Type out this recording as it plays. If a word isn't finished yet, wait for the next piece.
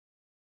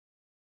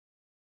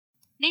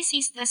This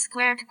is the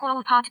Squared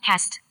Goal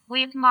Podcast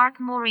with Mark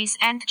Morris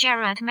and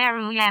Jared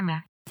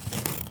Maruyama.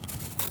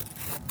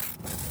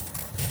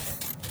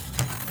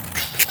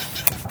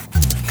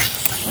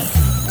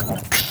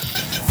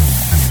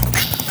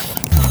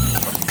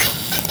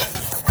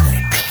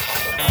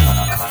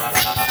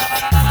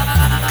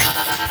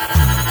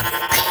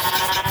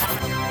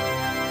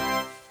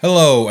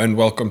 Hello and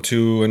welcome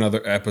to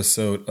another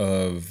episode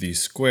of the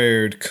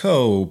Squared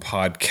Co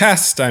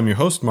podcast. I'm your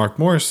host, Mark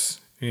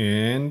Morse,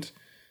 and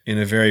in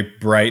a very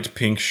bright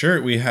pink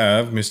shirt, we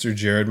have Mr.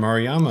 Jared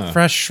Maruyama.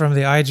 Fresh from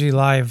the IG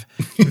Live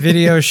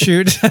video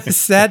shoot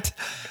set,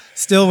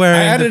 still wearing.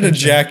 I added a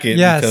jacket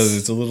Yes. because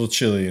it's a little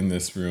chilly in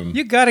this room.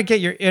 You got to get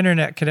your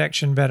internet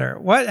connection better.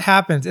 What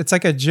happens? It's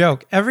like a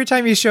joke. Every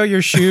time you show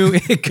your shoe,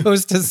 it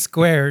goes to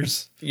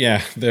squares.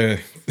 Yeah,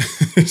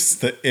 it's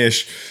the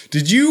ish.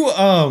 Did you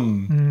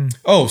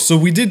Oh, so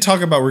we did talk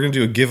about we're gonna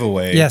do a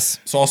giveaway. Yes.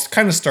 So I'll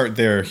kind of start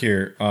there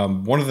here.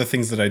 One of the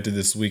things that I did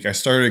this week, I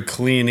started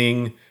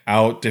cleaning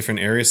out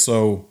different areas.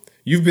 So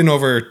you've been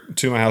over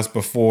to my house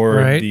before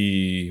Right.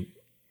 the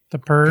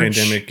Purge.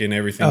 pandemic and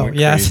everything Oh, went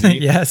yes. crazy.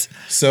 Yes.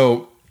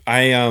 So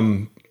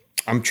I'm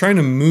trying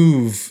to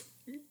move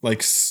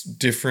like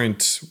different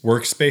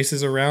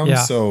workspaces around.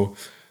 Yeah. So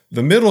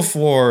the middle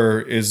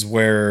floor is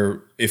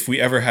where if we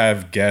ever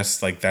have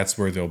guests, like that's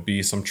where they'll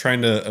be. So I'm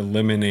trying to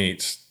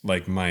eliminate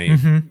like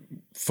my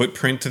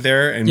footprint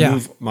there and Yeah.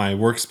 move my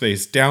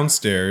workspace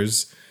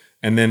downstairs.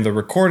 And then the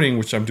recording,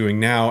 which I'm doing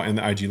now, and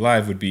the IG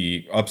Live would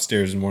be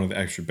upstairs in one of the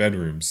extra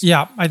bedrooms.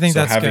 Yeah, I think So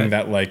that's having good.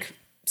 that like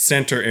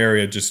center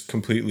area just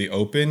completely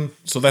open.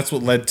 So that's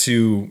what led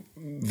to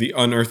the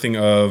unearthing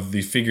of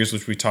the figures,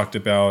 which we talked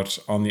about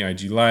on the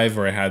IG Live,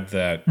 where I had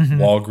that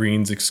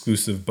Walgreens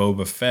exclusive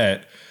Boba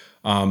Fett.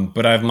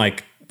 But I'm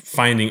like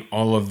finding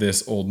all of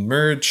this old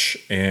merch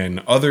and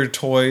other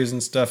toys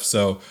and stuff.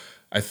 So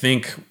I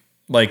think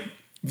like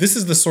this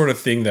is the sort of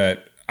thing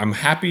that I'm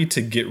happy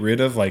to get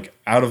rid of, like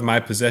out of my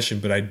possession,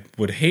 but I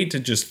would hate to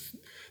just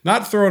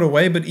not throw it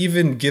away, but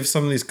even give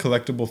some of these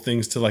collectible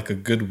things to like a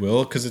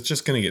Goodwill because it's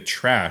just going to get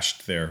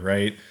trashed there,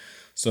 right?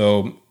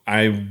 So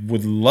I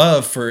would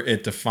love for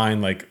it to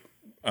find like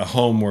a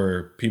home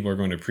where people are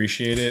going to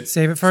appreciate it.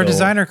 Save it for a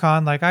designer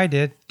con like I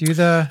did.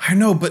 I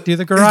know, but do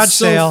the garage it's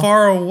sale. so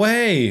far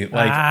away.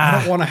 Like I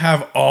don't want to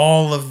have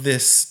all of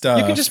this stuff.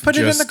 You can just put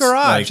it in the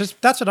garage. like-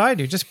 That's what I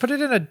do. Just put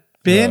it in a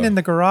bin in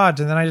the garage,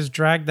 and then I just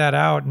drag that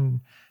out. And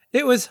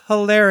it was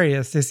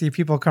hilarious to see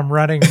people come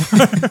running.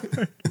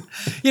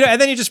 And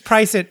then you just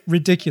price it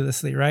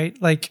ridiculously, right?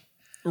 Like,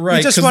 right,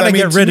 you just 'cause, want to I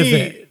mean, get rid to of me,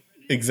 it.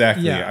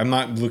 Exactly. Yeah. I'm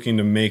not looking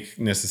to make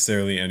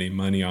necessarily any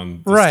money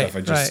on this Right,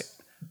 stuff.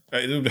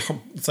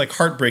 It's like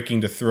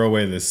heartbreaking to throw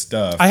away this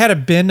stuff. I had a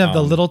bin of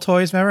the little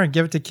toys, remember, and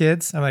give it to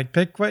kids. I'm like,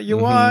 pick what you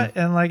Mm-hmm. want.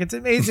 And like, it's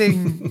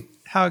amazing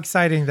how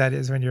exciting that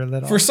is when you're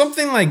little. For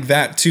something like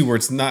that too, where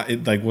it's not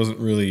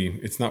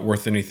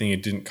worth anything.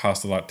 It didn't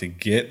cost a lot to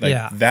get. Like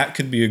Yeah. that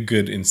could be a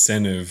good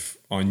incentive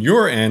on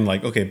your end.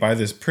 Like, okay, buy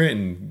this print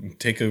and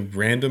take a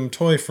random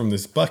toy from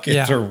this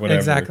bucket or whatever.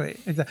 Exactly.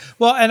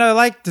 Well, and I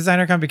like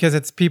Designer Con because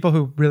it's people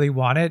who really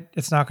want it.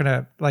 It's not going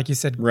to, like you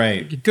said,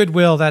 Right.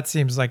 Goodwill, that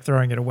seems like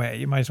throwing it away.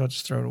 You might as well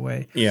just throw it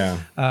away. Yeah.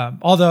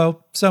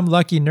 Although some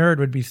lucky nerd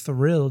would be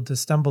thrilled to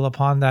stumble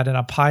upon that in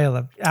a pile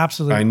of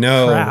absolute I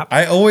know. crap.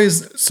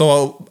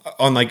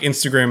 On like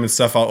Instagram and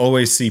stuff, I'll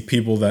always see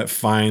people that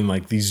find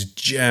like these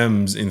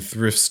gems in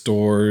thrift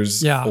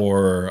stores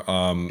or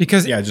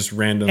Because just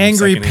random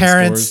Angry secondhand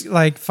parents stores.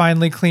 like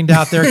finally cleaned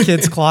out their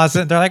kid's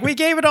closet. They're like, we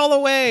gave it all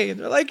away. And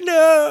they're like,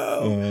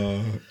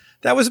 no,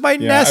 that was my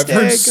nest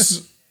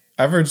egg.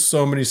 I've heard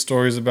so many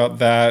stories about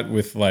that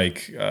with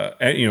like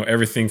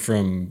everything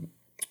from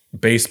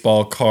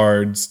baseball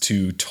cards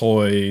to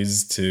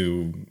toys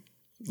to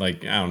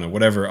like I don't know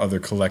whatever other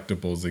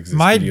collectibles exist.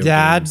 My video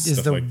dad games, is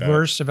stuff the like that.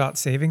 worst about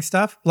saving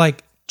stuff,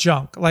 like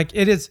junk. Like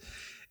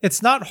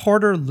it's not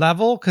hoarder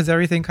level because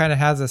everything kind of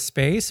has a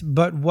space,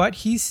 but what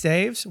he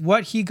saves,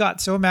 what he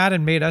got so mad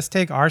and made us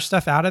take our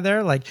stuff out of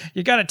there, like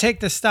you got to take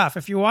this stuff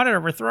if you want it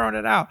or we're throwing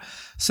it out,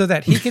 so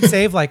that he could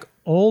save like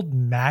old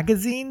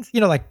magazines,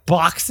 like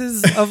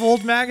boxes of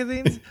old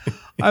magazines.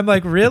 I'm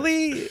like,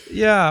 really?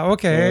 Yeah,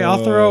 okay.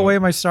 I'll throw away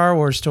my Star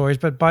Wars toys,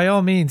 but by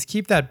all means,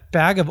 keep that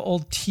bag of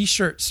old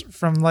T-shirts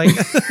from like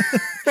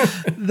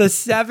the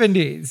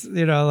 70s.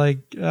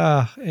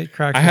 It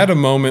cracked. I had a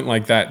moment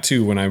like that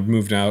too when I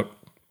moved out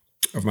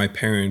of my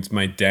parents.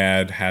 My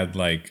dad had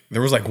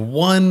there was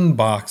one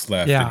box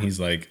left, and he's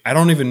like, I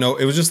don't even know.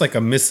 It was just like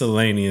a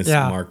miscellaneous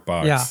mark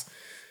box,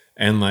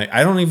 and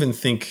I don't even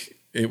think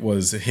it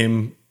was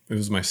him. It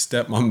was my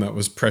stepmom that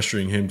was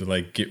pressuring him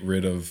to get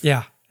rid of,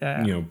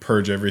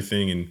 purge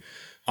everything. And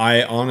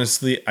I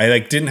honestly,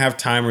 didn't have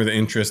time or the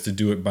interest to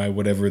do it by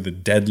whatever the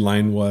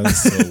deadline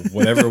was. So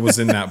whatever was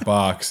in that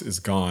box is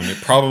gone. It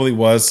probably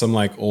was some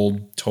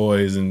old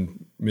toys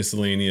and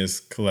miscellaneous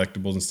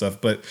collectibles and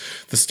stuff. But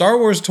the Star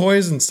Wars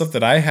toys and stuff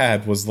that I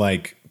had was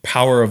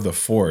Power of the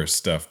Force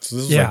stuff. So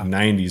this was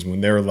 90s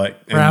when they were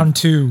round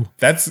two.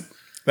 That's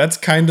That's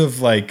kind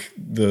of like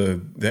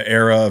the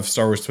era of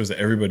Star Wars toys that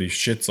everybody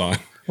shits on.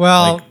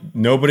 Well, like,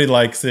 nobody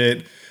likes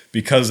it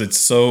because it's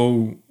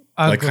so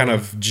like kind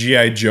of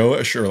G.I.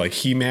 Joe-ish or like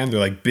He-Man. They're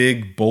like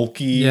big,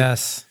 bulky.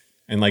 Yes.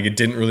 And like it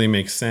didn't really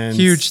make sense.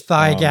 Huge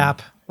thigh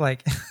gap.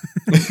 Like,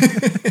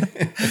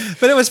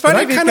 but it was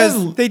funny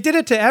because they did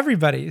it to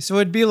everybody. So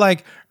it'd be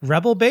like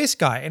Rebel base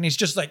guy, and he's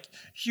just like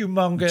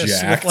humongous.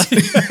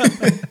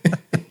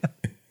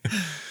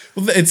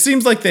 Well, it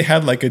seems like they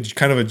had like a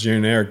kind of a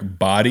generic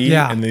body,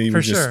 and they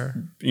would just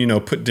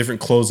put different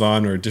clothes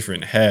on or a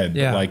different head.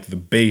 Yeah. But like the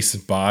base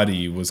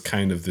body was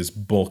kind of this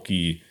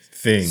bulky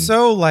thing.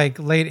 So like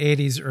late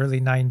 80s,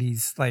 early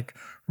 90s, like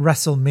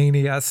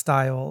WrestleMania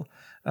style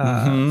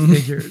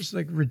figures,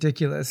 like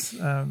ridiculous.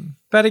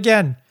 But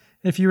again,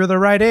 if you were the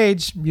right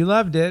age, you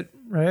loved it,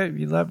 right?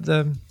 You loved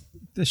the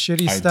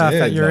shitty stuff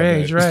at your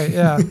age, right?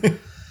 Yeah.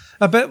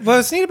 But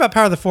what's neat about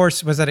Power of the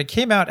Force was that it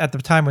came out at the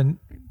time when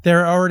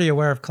they're already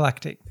aware of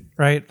collecting,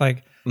 right?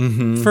 Like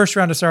first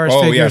round of Star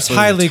Wars figures,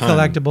 highly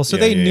collectible. So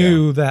they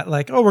knew that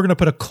like, oh, we're going to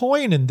put a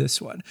coin in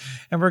this one.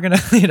 And we're going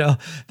to,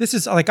 this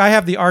is like, I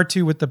have the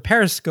R2 with the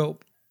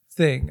periscope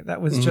thing.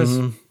 That was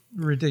just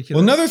ridiculous.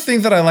 Well, another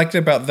thing that I liked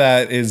about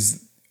that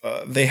is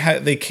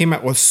they came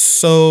out with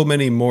so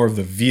many more of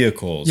the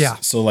vehicles. Yeah.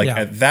 So like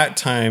at that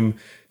time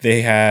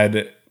they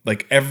had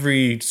like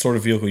every sort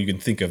of vehicle you can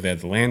think of. They had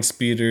the land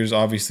speeders,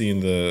 obviously,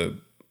 in the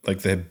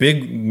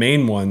big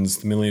main ones,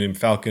 the Millennium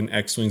Falcon,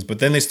 X-Wings, but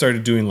then they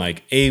started doing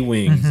like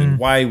A-Wings and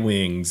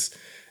Y-Wings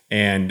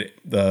and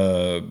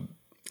the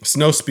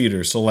snow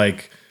speeders. So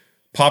like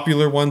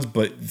popular ones,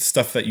 but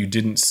stuff that you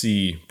didn't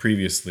see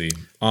previously.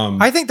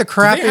 I think the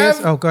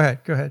crappiest. Go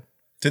ahead.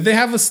 Did they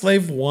have a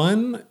Slave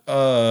One?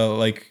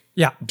 During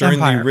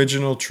Empire. the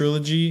original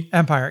trilogy?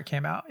 Empire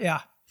came out,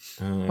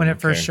 when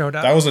it first showed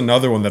up. That was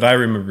another one that I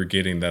remember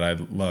getting that I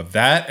loved.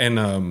 That and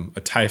a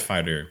TIE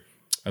Fighter.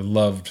 I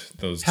loved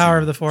those Power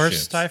of the Force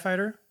ships. TIE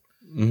Fighter.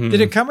 Did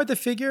it come with the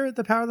figure,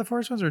 the Power of the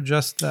Force ones, or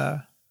just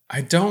the...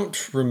 I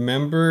don't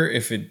remember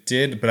if it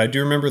did, but I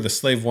do remember the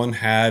Slave One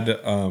had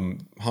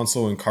Han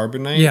Solo and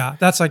Carbonite. Yeah,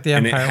 that's like the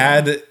Empire and it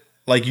had... one.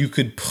 Like you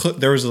could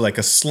there was like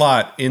a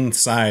slot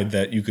inside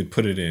that you could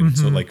put it in,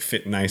 so it like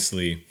fit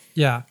nicely.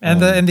 Yeah,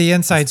 and the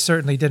inside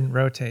certainly didn't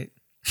rotate.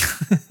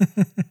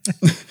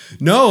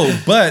 No,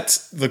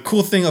 but the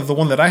cool thing of the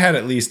one that I had,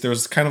 at least, there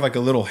was kind of like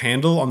a little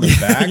handle on the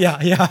back.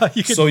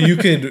 So you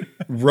could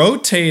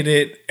rotate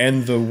it,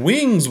 and the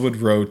wings would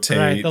rotate.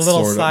 Right, the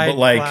little side but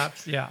like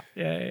flaps.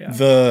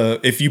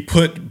 If you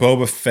put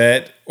Boba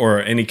Fett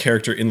or any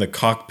character in the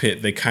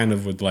cockpit, they kind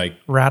of would like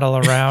rattle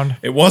around.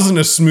 It wasn't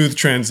a smooth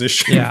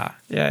transition.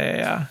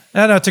 Yeah.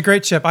 No, it's a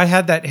great ship. I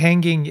had that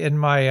hanging in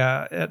my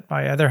at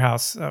my other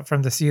house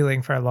from the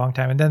ceiling for a long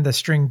time, and then the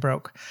string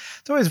broke.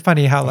 It's always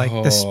funny how like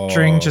the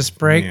string just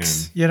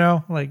breaks.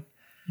 Man. Like.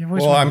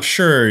 I'm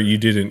sure you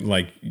didn't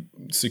like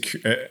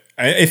secure.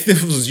 If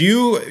this was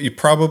you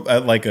probably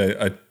like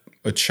a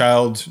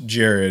child,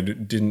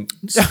 Jared, didn't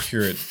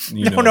secure it.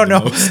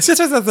 No. This was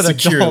as an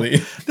securely.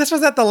 adult. This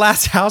was at the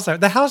last house.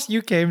 The house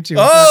you came to.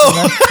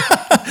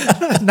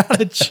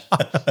 Not a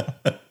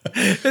child.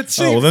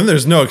 Well, then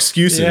there's no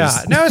excuses. Yeah,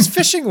 no, it's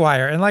fishing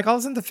wire, and like all of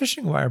a sudden the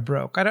fishing wire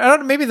broke. I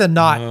don't. Maybe the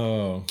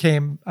knot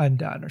came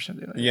undone or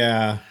something like that.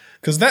 Yeah,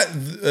 because that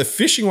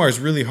fishing wire is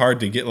really hard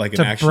to get like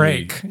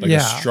a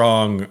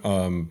strong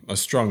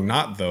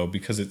knot though,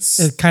 because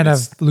it kind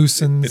of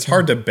loosens. It's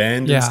hard to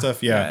bend and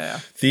stuff. Yeah.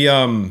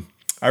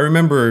 I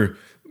remember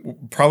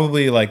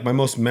probably like my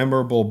most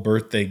memorable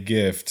birthday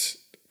gift.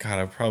 God,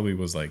 I probably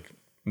was like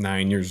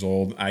 9 years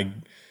old. I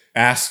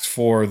asked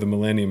for the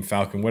Millennium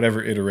Falcon,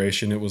 whatever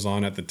iteration it was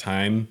on at the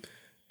time.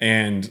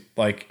 And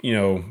like,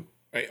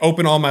 I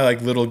open all my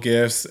like little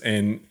gifts,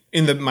 and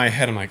in my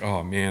head, I'm like,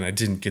 oh man, I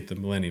didn't get the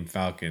Millennium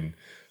Falcon.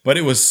 But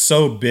it was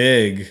so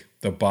big,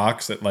 the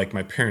box, that like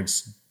my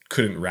parents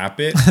couldn't wrap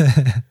it.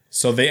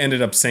 So they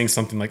ended up saying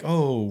something like,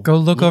 oh, go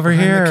look over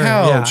here, the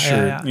couch,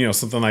 or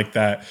something like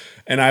that.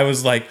 And I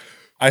was like,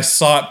 I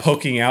saw it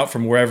poking out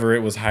from wherever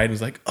it was hiding. I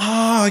was like,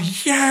 oh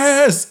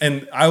yes.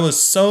 And I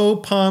was so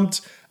pumped.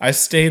 I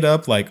stayed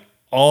up like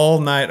all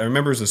night. I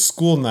remember it was a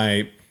school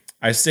night.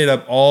 I stayed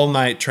up all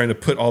night trying to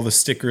put all the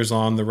stickers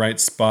on the right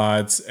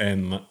spots.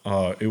 And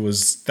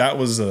that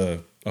was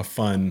a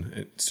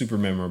fun, super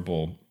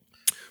memorable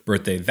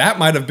birthday. That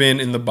might have been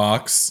in the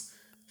box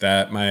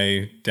that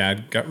my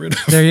dad got rid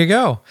of. There you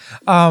go.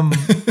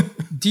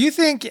 Do you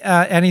think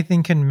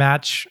anything can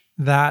match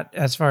that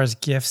as far as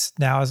gifts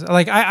now?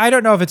 Like, I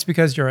don't know if it's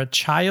because you're a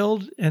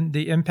child and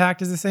the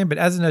impact is the same, but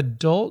as an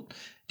adult,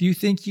 do you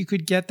think you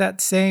could get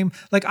that same?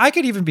 Like, I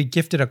could even be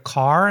gifted a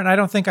car, and I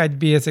don't think I'd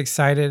be as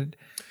excited.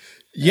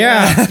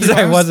 As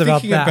I was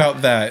about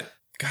that.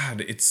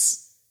 God,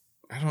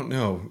 I don't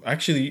know.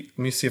 Actually, let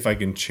me see if I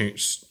can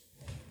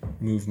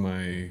move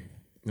my.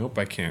 Nope,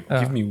 I can't.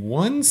 Give me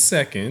 1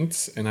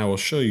 second, and I will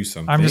show you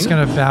something. I'm just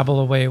going to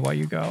babble away while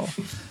you go.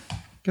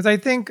 Because I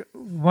think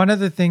one of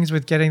the things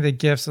with getting the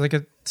gifts, like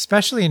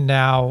especially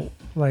now,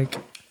 like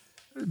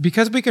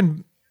because we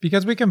can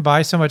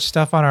buy so much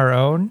stuff on our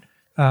own,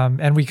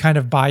 and we kind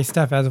of buy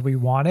stuff as we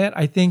want it.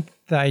 I think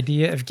the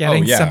idea of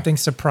getting something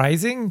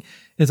surprising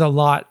is a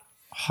lot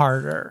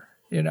harder,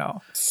 you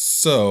know?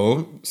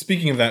 So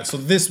speaking of that, so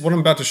this, what I'm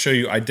about to show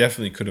you, I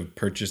definitely could have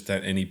purchased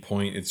at any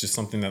point. It's just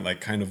something that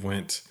like kind of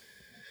went,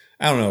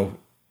 I don't know.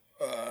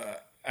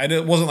 I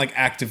wasn't like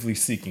actively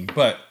seeking,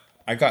 but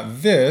I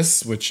got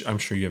this, which I'm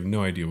sure you have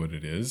no idea what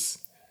it is.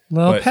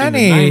 Little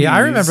Penny. I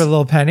remember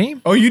Little Penny.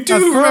 Oh, you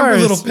do remember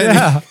Little Penny?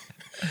 Yeah.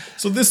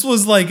 So this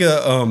was like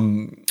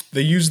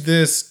they used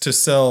this to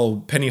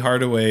sell Penny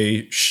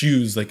Hardaway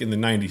shoes like in the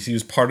 90s. He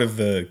was part of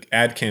the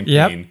ad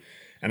campaign. Yep.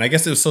 And I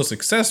guess it was so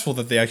successful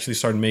that they actually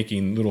started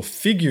making little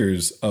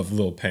figures of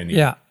Little Penny.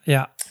 Yeah,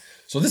 yeah.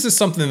 So this is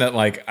something that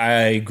like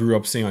I grew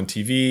up seeing on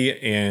TV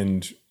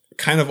and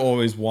kind of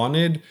always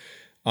wanted.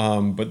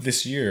 But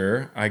this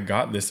year I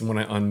got this, and when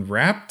I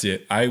unwrapped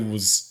it, I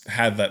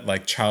had that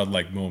like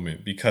childlike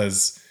moment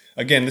because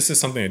again, this is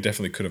something I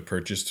definitely could have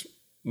purchased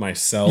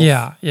myself.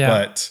 Yeah, yeah.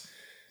 But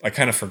I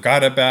kind of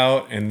forgot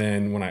about, and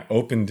then when I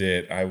opened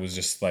it, I was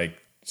just like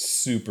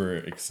super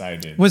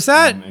excited. Was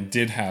that and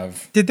did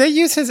they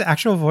use his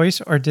actual voice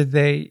or did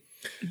they?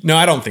 No,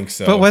 I don't think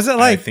so. But was it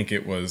like? I think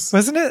it was.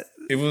 Wasn't it?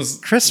 It was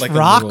Chris like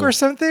Rock or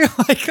something.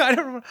 Like I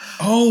don't know.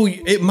 Oh,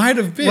 it might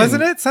have been.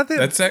 Wasn't it something?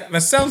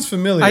 That sounds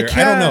familiar. I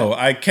don't know.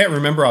 I can't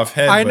remember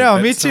offhand. I know,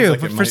 me too. Like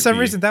but for some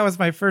reason, that was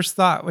my first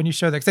thought when you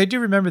showed that because I do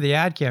remember the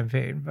ad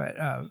campaign. But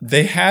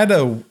they had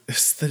the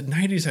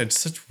 90s had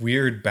such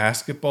weird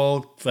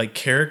basketball like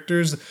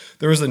characters.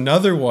 There was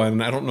another one.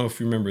 I don't know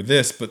if you remember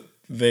this, but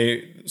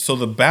the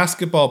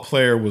basketball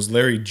player was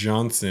Larry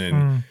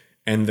Johnson,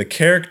 and the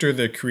character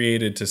they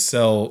created to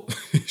sell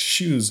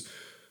shoes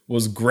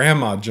was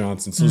Grandma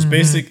Johnson. So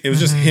it was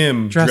just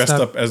him dressed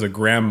up as a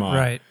grandma.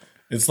 Right.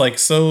 It's like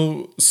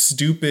so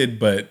stupid,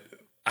 but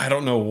I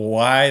don't know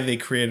why they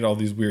created all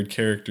these weird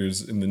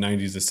characters in the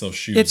 90s to sell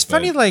shoes. It's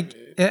funny like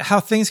how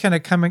things kind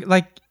of come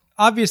like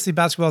obviously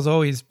basketball is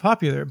always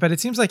popular, but it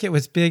seems like it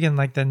was big in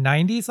like the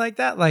 90s like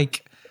that.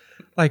 Like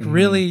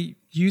really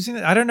using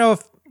it. I don't know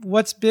if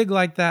what's big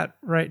like that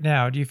right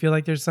now. Do you feel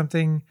like there's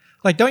something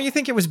like, don't you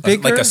think it was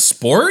bigger? Like a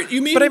sport,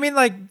 you mean? But I mean,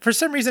 like, for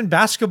some reason,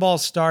 basketball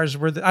stars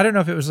were, I don't know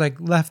if it was like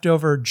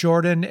leftover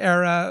Jordan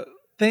era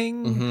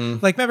thing. Mm-hmm.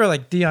 Like, remember,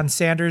 like, Deion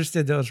Sanders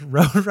did those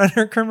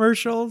Roadrunner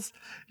commercials?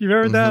 You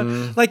remember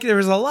that? Like, there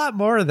was a lot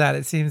more of that,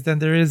 it seems, than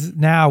there is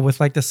now with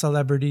like the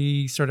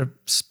celebrity sort of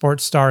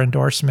sports star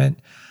endorsement.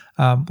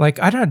 Like,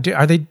 I don't know,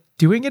 are they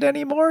doing it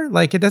anymore?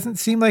 Like, it doesn't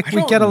seem like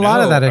we get a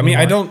lot of that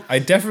anymore. I mean, I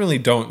definitely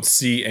don't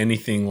see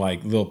anything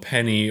like Lil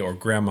Penny or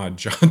Grandma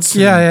Johnson.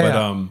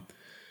 Yeah.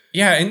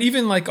 Yeah, and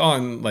even like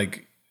on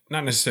like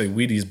not necessarily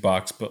Wheaties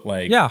box, but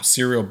like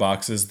cereal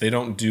boxes, they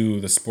don't do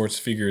the sports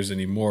figures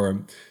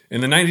anymore.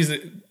 In the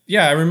 90s,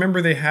 I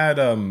remember they had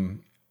a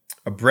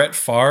Brett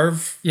Favre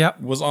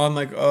was on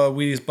like a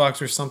Wheaties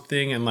box or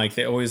something, and like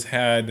they always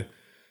had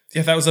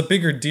that was a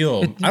bigger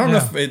deal. I don't know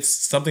if it's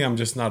something I'm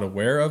just not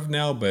aware of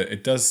now, but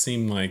it does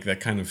seem like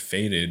that kind of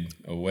faded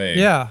away.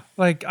 Yeah,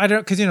 like I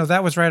don't because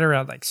that was right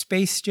around like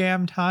Space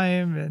Jam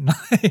time and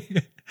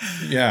like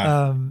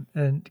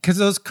and because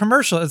those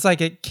commercials, it's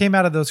like it came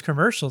out of those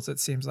commercials. It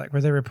seems like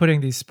where they were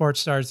putting these sports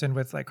stars in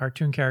with like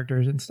cartoon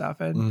characters and stuff,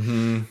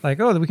 and like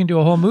we can do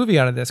a whole movie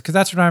out of this because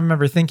that's what I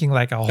remember thinking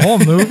like a whole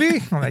movie.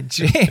 I'm like,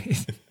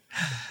 jeez,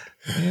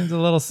 it's a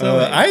little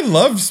silly. I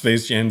loved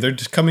Space Jam. They're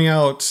just coming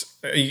out.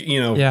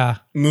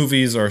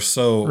 Movies are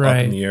so up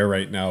in the air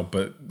right now,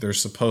 but they're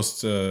supposed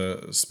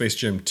to. Space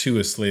Jam 2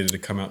 is slated to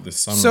come out this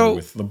summer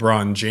with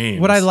LeBron James.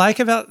 What I like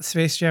about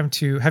Space Jam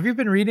 2, have you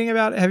been reading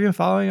about it? Have you been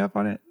following up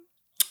on it?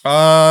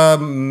 I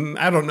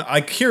don't know.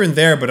 Like here and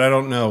there, but I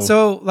don't know.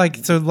 So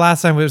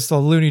last time it was the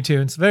Looney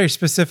Tunes, very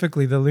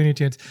specifically the Looney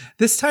Tunes.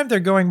 This time they're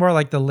going more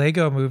like the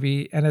Lego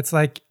movie, and it's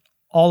like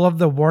all of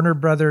the Warner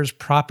Brothers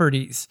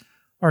properties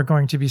are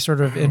going to be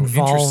sort of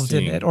involved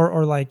in it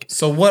or like.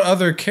 So what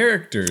other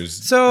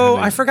characters? So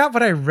I forgot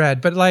what I read,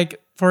 but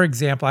like, for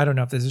example, I don't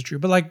know if this is true,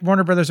 but like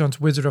Warner Brothers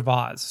owns Wizard of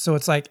Oz. So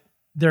it's like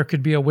there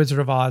could be a Wizard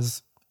of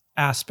Oz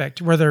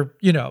aspect where they're,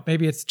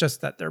 maybe it's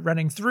just that they're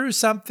running through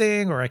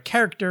something or a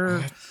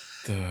character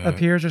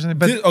appears or something.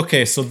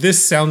 But so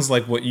this sounds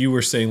like what you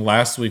were saying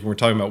last week when we're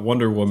talking about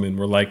Wonder Woman,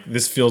 where like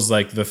this feels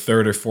like the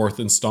third or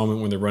fourth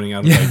installment when they're running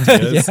out of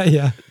ideas.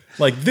 Yeah.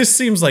 Like this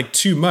seems like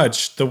too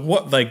much.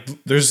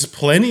 There's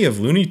plenty of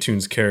Looney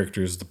Tunes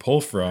characters to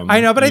pull from.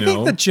 I know, but I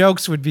think the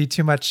jokes would be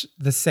too much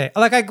the same.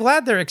 Like I'm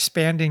glad they're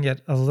expanding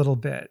it a little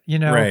bit,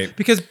 right?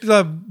 Because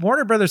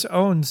Warner Brothers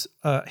owns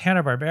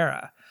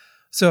Hanna-Barbera.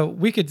 So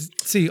we could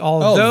see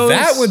all of those.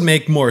 That would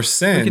make more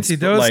sense. We could see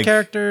those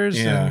characters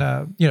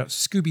and,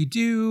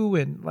 Scooby-Doo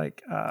and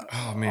like,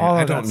 oh man,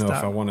 I don't know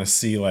if I want to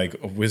see like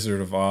a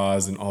Wizard of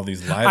Oz and all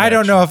these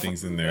live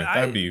things in there.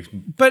 That'd be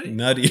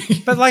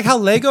nutty. But like how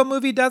Lego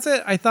Movie does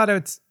it, I thought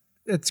it's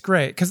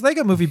great. Because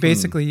Lego Movie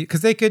basically,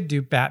 because they could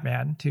do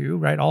Batman too,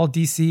 right? All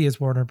DC is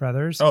Warner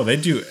Brothers. Oh, they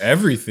do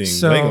everything.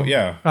 So,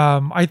 Lego,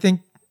 I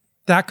think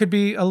that could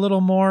be a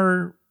little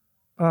more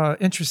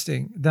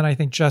interesting than I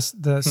think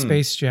just the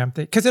Space Jam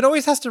thing, because it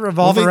always has to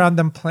revolve around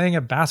them playing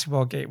a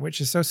basketball game, which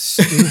is so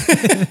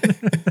stupid.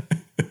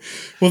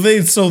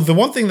 So the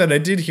one thing that I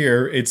did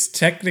hear, it's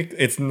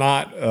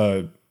not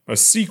a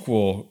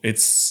sequel.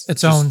 It's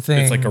its own thing.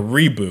 It's like a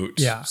reboot.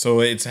 Yeah.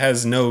 So it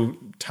has no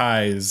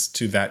ties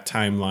to that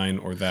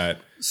timeline or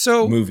that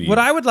So movie. what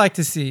I would like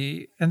to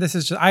see, and this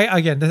is just, I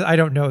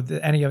don't know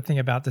anything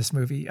about this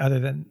movie other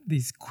than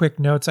these quick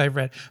notes I've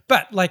read.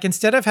 But like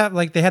instead of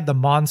they had the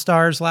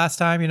Monstars last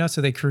time,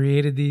 so they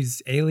created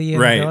these alien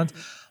villains.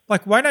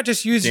 Like, why not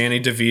just use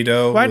Danny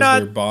DeVito was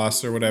their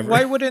boss or whatever?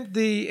 Why wouldn't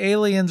the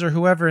aliens or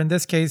whoever in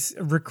this case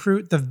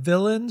recruit the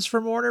villains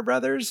from Warner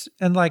Brothers?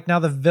 And like now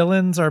the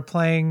villains are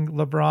playing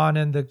LeBron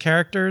and the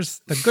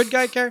characters, the good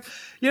guy character.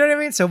 You know what I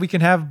mean? So we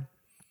can have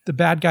the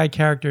bad guy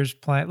characters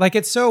playing. Like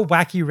it's so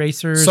wacky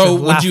racers. So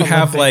and would you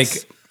have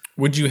Olympics.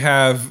 would you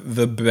have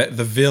the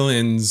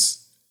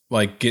villains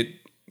like get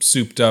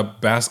souped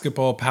up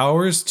basketball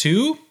powers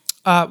too?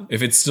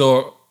 If it's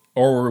still,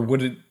 or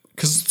would it?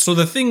 Because so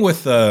the thing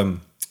with the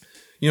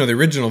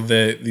original,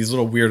 these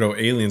little weirdo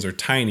aliens are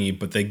tiny,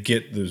 but they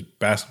get the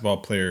basketball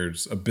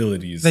players'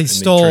 abilities. They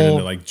turn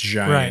into like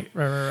giant.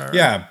 Right.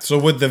 Yeah. So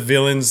would the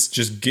villains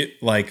just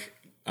get like,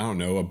 I don't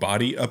know, a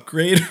body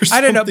upgrade or something?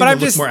 I don't know, but I'm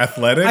just more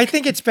athletic. I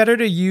think it's better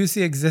to use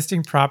the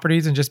existing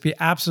properties and just be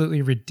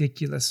absolutely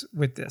ridiculous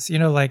with this.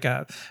 Like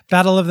a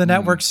Battle of the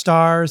Network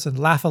Stars and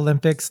Laugh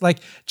Olympics. Like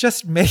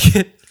just make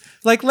it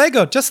like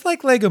Lego, just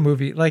like Lego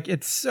Movie. Like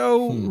it's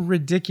so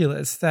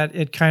ridiculous that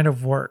it kind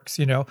of works.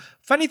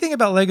 Funny thing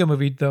about Lego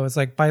Movie though is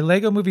like by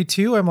Lego Movie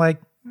 2, I'm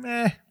like,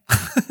 meh.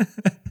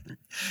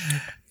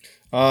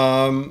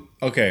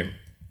 Okay.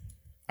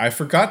 I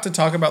forgot to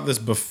talk about this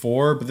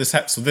before, but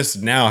this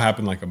now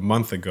happened like a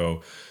month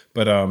ago.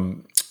 But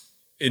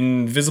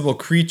Invisible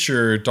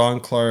Creature, Don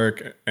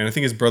Clark, and I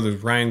think his brother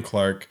Ryan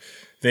Clark,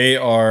 they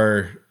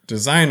are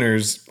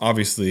designers,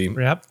 obviously.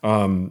 Yep.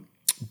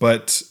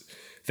 But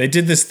they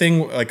did this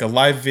thing, like a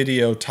live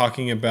video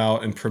talking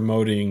about and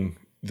promoting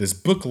this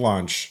book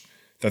launch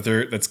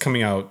that's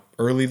coming out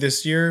early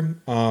this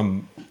year.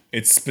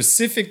 It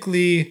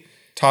specifically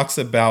talks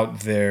about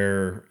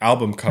their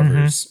album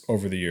covers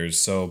over the years.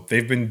 So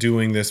they've been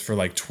doing this for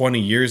like 20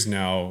 years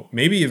now,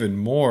 maybe even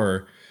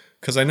more.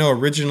 Because I know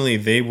originally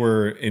they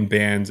were in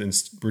bands and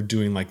were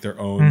doing like their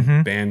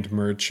own band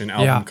merch and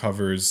album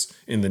covers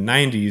in the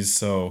 90s.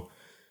 So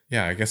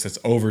yeah, I guess it's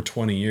over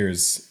 20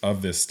 years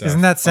of this stuff.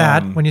 Isn't that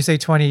sad? When you say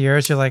 20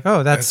 years, you're like,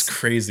 oh, that's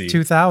crazy.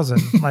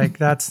 2000. Like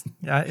that's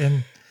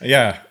in.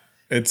 Yeah.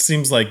 It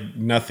seems like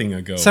nothing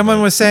ago.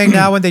 Someone was saying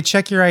now when they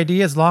check your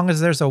ID, as long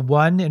as there's a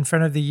 1 in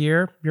front of the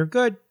year, you're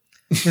good.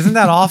 Isn't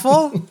that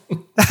awful?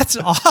 That's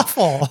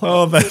awful.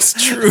 Oh, that's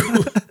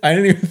true. I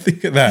didn't even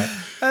think of that.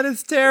 That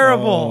is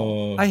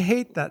terrible. I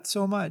hate that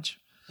so much.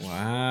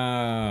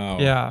 Wow.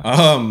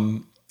 Yeah.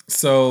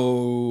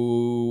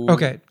 So.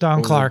 Okay.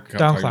 Don Clark.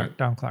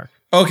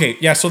 Okay,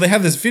 yeah, so they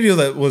have this video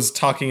that was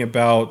talking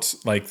about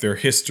like their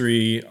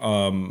history,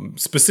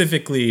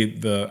 specifically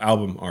the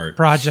album art.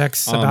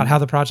 Projects, about how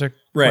the project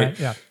right.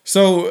 Yeah.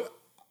 So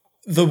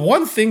the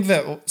one thing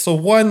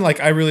like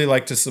I really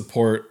like to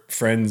support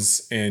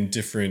friends and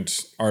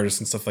different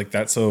artists and stuff like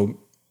that. So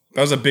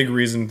that was a big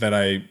reason that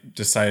I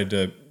decided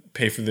to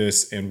pay for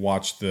this and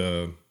watch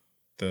the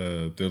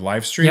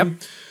live stream. Yep.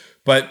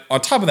 But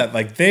on top of that,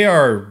 like they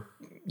are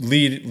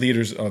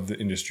leaders of the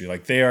industry.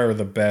 Like they are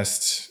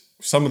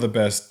some of the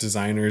best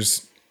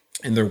designers,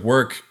 and their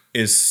work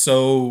is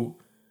so,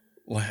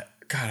 God,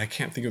 I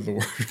can't think of the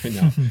word right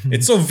now.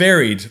 It's so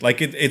varied. Like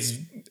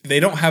they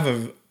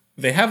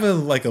have a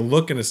like a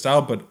look and a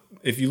style, but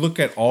if you look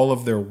at all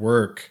of their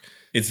work,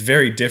 it's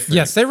very different.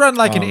 Yes, they run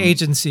like an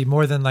agency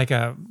more than like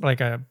a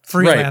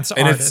freelance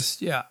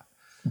artist. Yeah.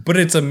 But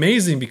it's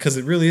amazing because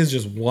it really is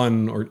just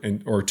one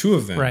or two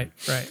of them. Right.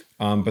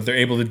 But they're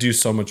able to do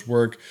so much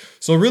work.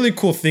 So a really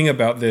cool thing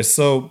about this.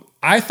 So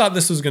I thought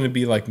this was going to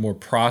be like more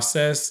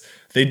process.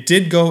 They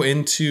did go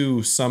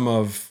into some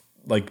of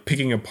like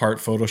picking apart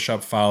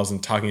Photoshop files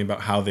and talking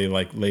about how they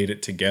like laid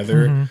it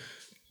together,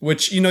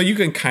 which, you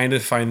can kind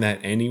of find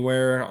that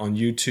anywhere on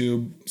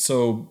YouTube.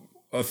 So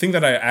a thing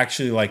that I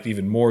actually liked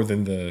even more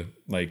than the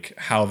like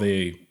how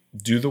they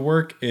do the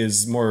work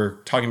is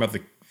more talking about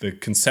the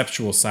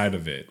conceptual side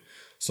of it.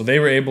 So they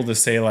were able to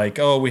say like,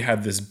 oh, we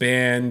had this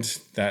band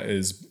that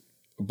is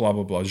blah,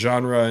 blah, blah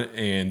genre,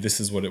 and this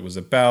is what it was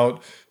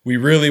about. We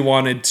really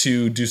wanted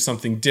to do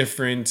something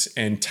different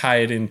and tie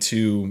it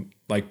into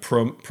like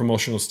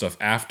promotional stuff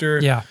after.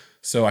 Yeah.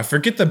 So I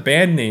forget the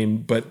band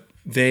name, but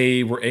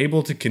they were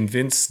able to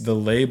convince the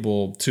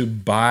label to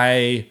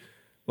buy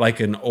like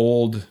an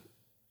old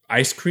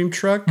ice cream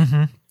truck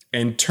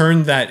and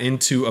turn that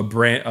into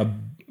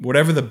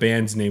whatever the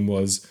band's name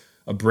was,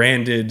 a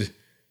branded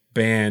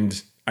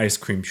band ice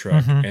cream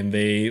truck. And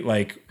they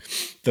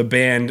the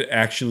band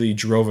actually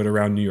drove it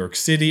around New York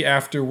City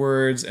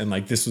afterwards, and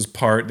like this was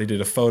they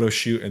did a photo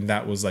shoot, and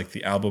that was like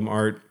the album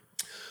art.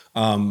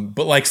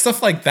 But like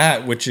stuff like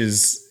that, which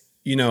is,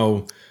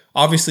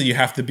 obviously you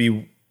have to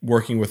be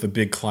working with a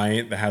big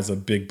client that has a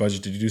big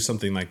budget to do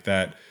something like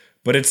that,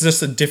 but it's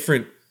just a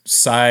different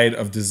side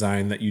of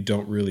design that you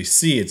don't really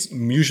see.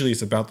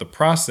 It's about the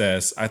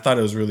process. I thought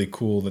it was really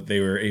cool that they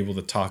were able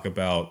to talk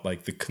about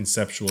like the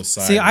conceptual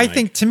side. See, I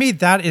think to me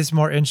that is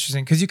more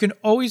interesting because you can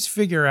always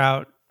figure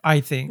out, I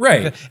think.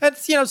 Right.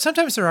 And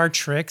sometimes there are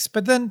tricks,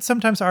 but then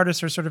sometimes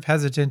artists are sort of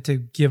hesitant to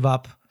give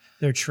up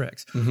their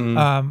tricks.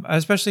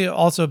 Especially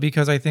also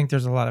because I think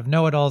there's a lot of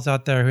know-it-alls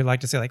out there who like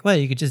to say like, well,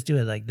 you could just do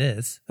it like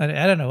this. I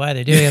don't know why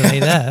they're doing it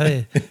like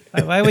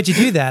that. Why would you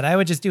do that? I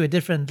would just do a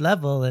different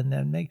level and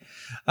then make...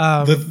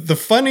 The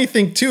funny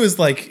thing too is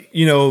like,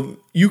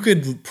 you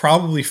could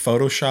probably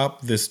Photoshop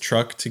this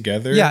truck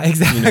together. Yeah,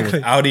 exactly.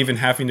 Without even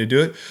having to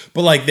do it.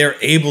 But like they're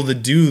able to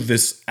do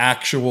this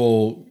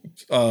actual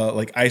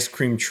like ice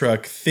cream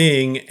truck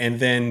thing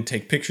and then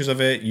take pictures of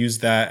it, use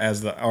that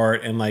as the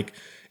art, and like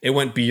it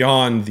went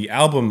beyond the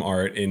album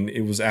art and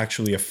it was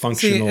actually a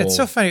functional it's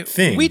so funny.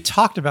 thing. We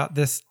talked about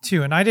this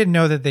too, and I didn't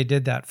know that they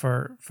did that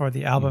for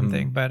the album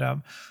thing, but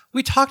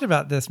we talked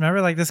about this.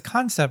 Remember, like this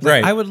concept. Like,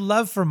 Right. I would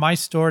love for my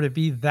store to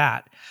be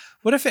that.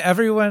 What if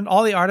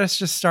all the artists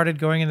just started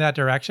going in that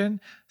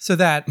direction so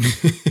that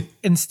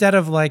instead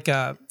of like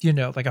a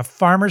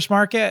farmer's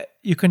market,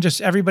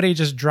 everybody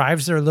just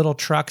drives their little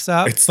trucks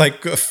up. It's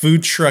like a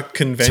food truck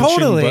convention,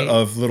 but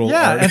of little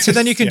artists. And so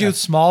then you can do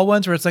small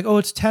ones where it's like, oh,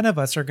 it's 10 of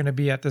us are going to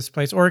be at this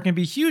place, or it can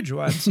be huge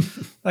ones,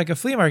 like a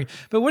flea market.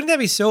 But wouldn't that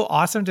be so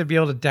awesome to be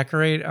able to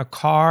decorate a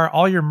car?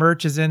 All your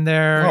merch is in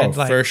there. Oh, and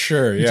like, for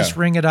sure, you yeah. just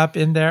ring it up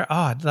in there. Oh,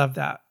 I'd love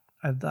that.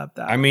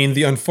 I mean,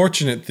 the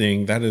unfortunate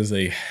thing, that is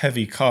a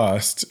heavy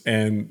cost,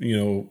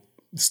 and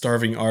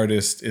starving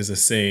artist is a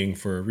saying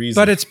for a reason.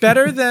 But it's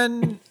better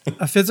than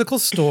a physical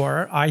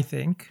store, I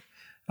think,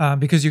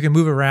 because you can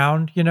move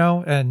around,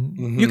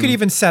 and you could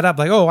even set up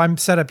like, oh, I'm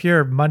set up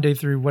here Monday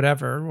through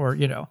whatever, or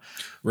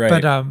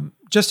Right. But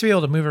just to be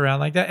able to move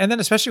around like that, and then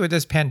especially with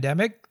this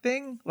pandemic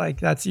thing,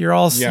 like you're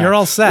all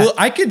set. Well,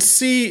 I could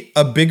see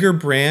a bigger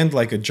brand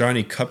like a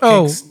Johnny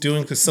Cupcakes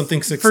doing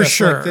something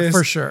successful like this.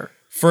 For sure.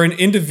 For an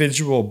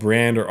individual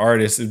brand or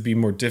artist, it'd be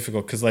more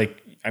difficult because,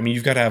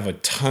 you've got to have a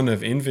ton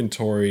of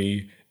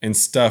inventory and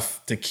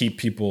stuff to keep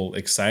people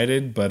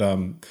excited. But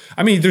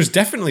there's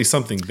definitely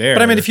something there.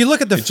 But if you look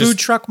at the food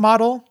truck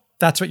model,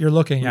 that's what you're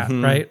looking at,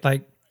 right?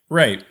 Like,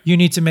 right, you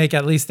need to make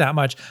at least that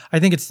much. I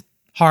think it's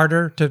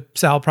harder to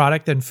sell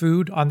product than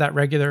food on that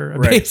regular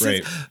basis.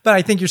 Right. But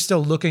I think you're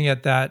still looking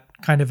at that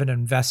kind of an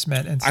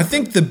investment. And I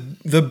think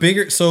the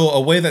bigger, so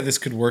a way that this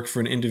could work for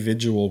an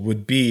individual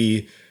would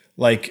be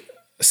like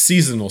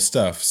seasonal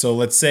stuff. So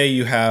let's say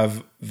you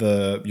have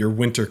your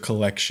winter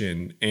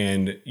collection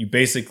and you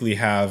basically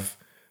have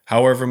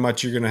however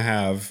much you're going to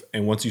have.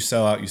 And once you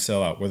sell out, you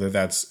sell out, whether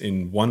that's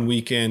in one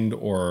weekend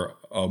or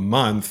a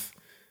month,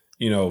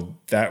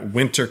 that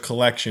winter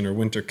collection or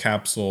winter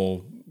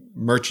capsule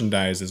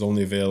merchandise is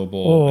only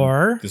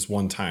available this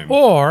one time.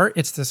 Or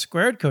it's the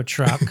Squared Co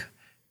truck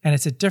and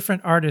it's a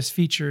different artist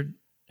featured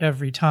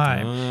every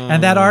time.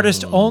 And that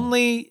artist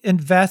only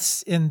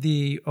invests in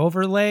the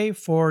overlay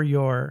for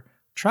your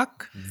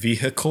truck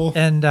vehicle,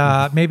 and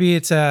maybe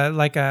it's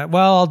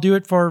I'll do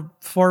it for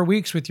 4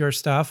 weeks with your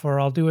stuff,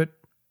 or I'll do it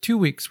 2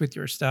 weeks with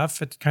your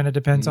stuff. It kind of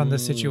depends on the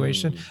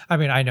situation. I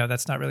mean, I know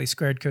that's not really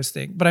Squared Coast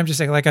thing, but I'm just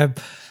saying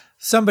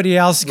somebody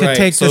else could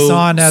take this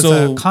on as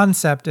a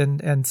concept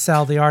and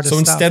sell the artist.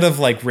 So stuff. instead of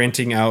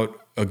renting out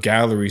a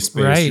gallery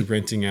space, you're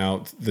renting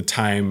out the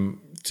time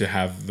to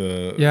have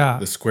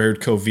the Squared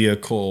Co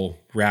vehicle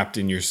wrapped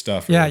in your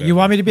stuff. Yeah, you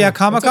want me to be at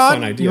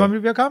Comic-Con? You want me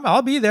to be at Comic-Con?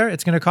 I'll be there.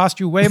 It's going to cost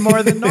you way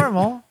more than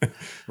normal.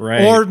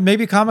 Right. Or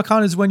maybe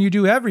Comic-Con is when you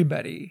do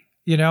everybody,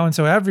 and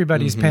so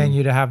everybody's paying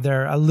you to have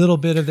a little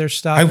bit of their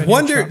stuff. I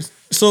wonder,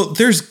 so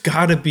there's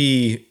got to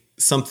be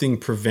something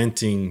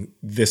preventing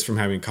this from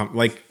having,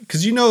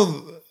 because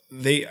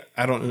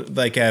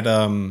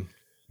at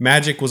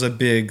Magic was a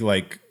big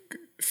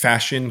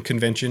fashion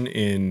convention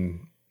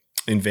in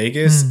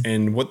Vegas,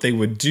 and what they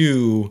would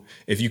do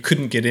if you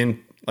couldn't get in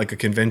a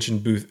convention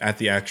booth at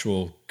the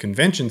actual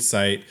convention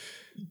site,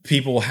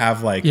 people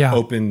have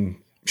open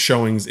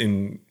showings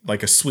in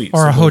a suite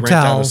or a hotel, rent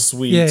out a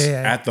suite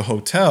at the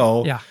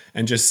hotel,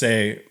 and just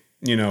say,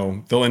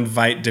 they'll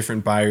invite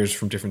different buyers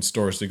from different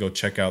stores to go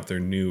check out their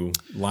new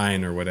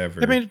line or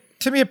whatever. I mean,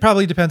 to me, it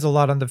probably depends a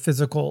lot on the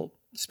physical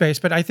space,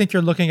 but I think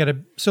you're looking at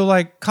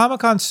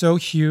Comic-Con's so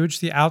huge,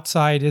 the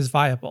outside is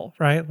viable,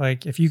 right?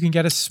 If you can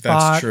get a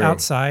spot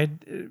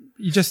outside,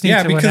 you just need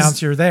to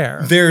announce you're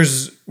there.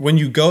 When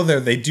you go there,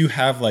 they do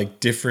have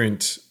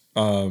different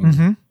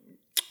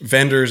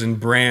vendors and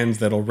brands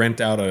that'll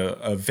rent out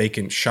a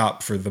vacant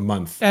shop for the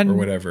month or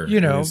whatever.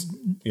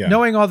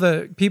 Knowing all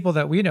the people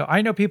that we know,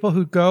 I know people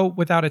who go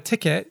without a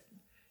ticket.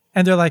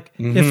 And they're like,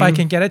 if I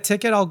can get a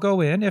ticket, I'll go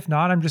in. If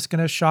not, I'm just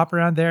going to shop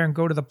around there and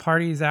go to the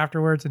parties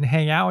afterwards and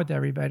hang out with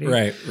everybody.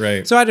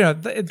 Right. So I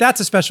don't know. That's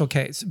a special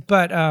case.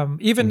 But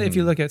even if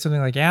you look at something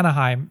like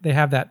Anaheim, they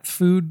have that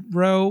food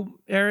row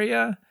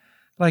area.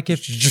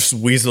 If you just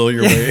weasel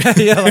your way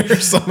there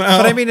somehow.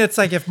 But I mean, it's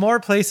if more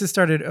places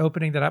started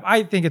opening that up,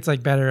 I think it's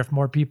better if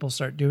more people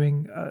start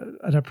doing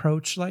an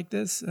approach like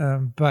this.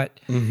 But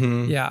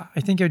yeah,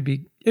 I think it'd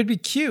be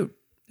cute.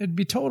 it'd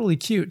be totally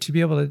cute to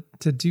be able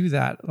to do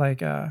that.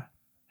 Like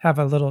have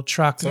a little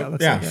truck. So, that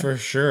looks yeah, like for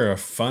sure. A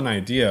fun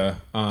idea.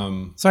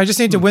 So I just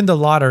need to win the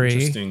lottery.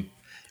 Interesting.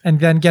 And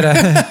then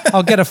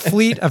I'll get a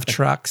fleet of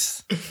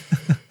trucks.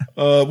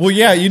 Well,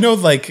 yeah,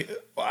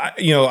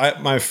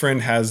 my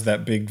friend has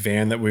that big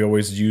van that we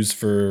always use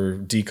for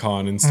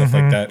decon and stuff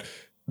like that.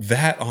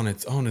 That on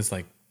its own is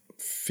like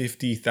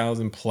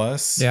 50,000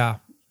 plus. Yeah.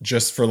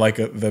 Just for like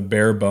the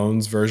bare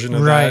bones version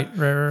of right,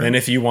 that. Right. And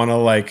if you want to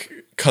like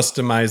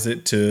customize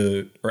it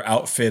or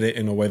outfit it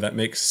in a way that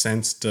makes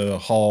sense to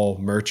haul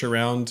merch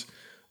around,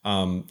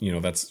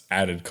 that's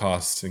added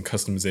cost and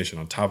customization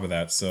on top of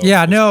that. So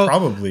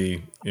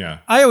probably, yeah.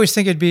 I always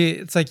think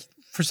it's like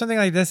for something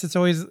like this,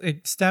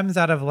 it stems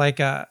out of like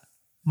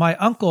my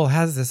uncle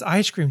has this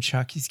ice cream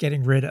truck he's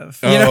getting rid of.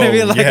 You know what I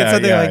mean? Like it's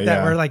something like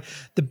that where like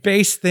the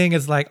base thing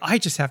is like, I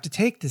just have to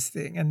take this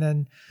thing. And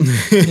then,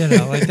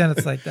 like then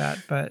it's like that.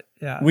 But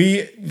yeah.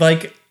 We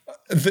like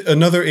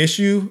another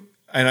issue.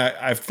 And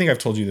I think I've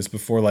told you this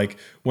before, like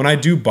when I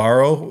do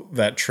borrow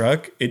that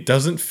truck, it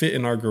doesn't fit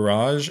in our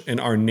garage,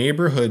 and our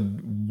neighborhood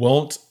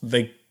won't,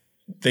 they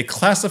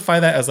classify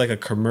that as like a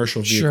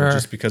commercial vehicle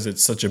just because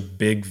it's such a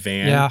big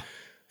van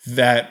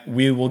that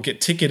we will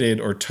get ticketed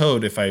or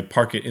towed if I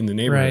park it in the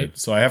neighborhood. Right.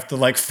 So I have to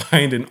like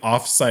find an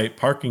off-site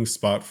parking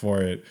spot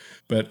for it.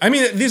 But I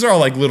mean, these are all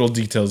like little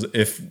details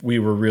if we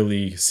were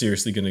really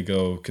seriously going to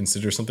go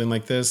consider something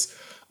like this.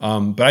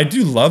 But I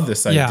do love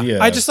this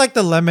idea. I just like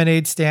the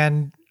lemonade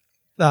stand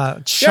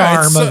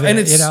charm of it, and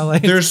it's,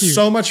 like there's it's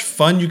so much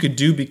fun you could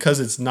do because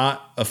it's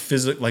not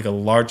like a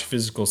large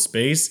physical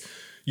space.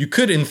 You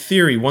could, in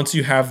theory, once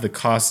you have the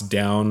cost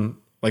down,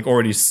 like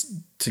already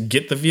to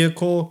get the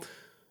vehicle,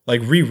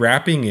 like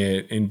rewrapping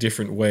it in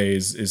different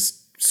ways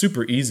is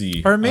super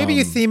easy. Or maybe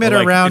you theme it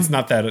around. It's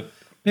not that.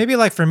 Maybe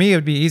like for me, it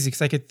would be easy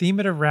because I could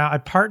theme it around. I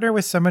partner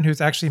with someone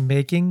who's actually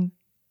making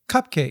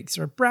cupcakes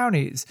or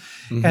brownies,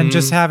 and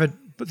just have it.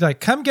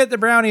 Like, come get the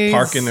brownies.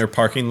 Park in their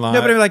parking lot.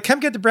 No, but like, come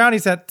get the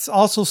brownies that's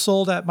also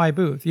sold at my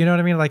booth. You know what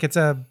I mean? Like, it's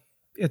a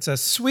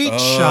sweet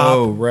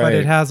shop, but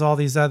it has all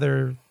these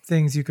other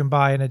things you can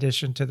buy in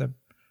addition to the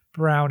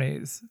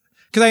brownies.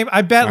 Because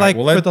I bet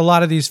with a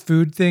lot of these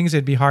food things,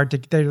 it'd be hard to.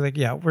 They're like,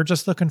 yeah, we're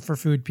just looking for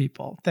food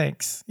people.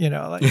 Thanks.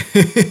 Like,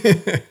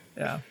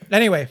 yeah.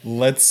 Anyway,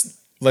 let's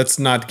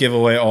not give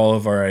away all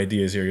of our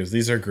ideas here because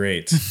these are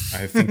great.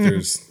 I think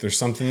there's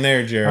something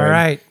there, Jared. All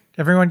right,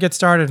 everyone get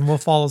started, and we'll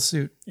follow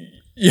suit.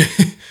 Yeah,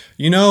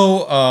 I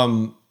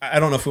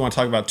don't know if we want to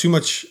talk about too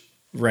much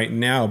right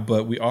now,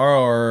 but we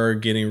are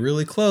getting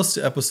really close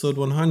to episode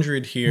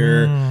 100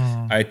 here.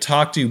 I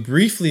talked to you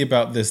briefly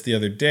about this the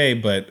other day,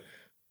 but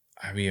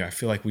I mean, I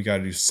feel like we got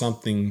to do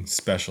something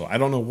special. I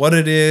don't know what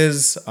it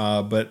is,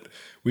 but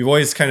we've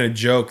always kind of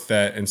joked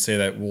that and say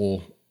that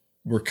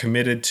we're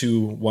committed to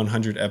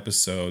 100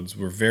 episodes.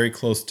 We're very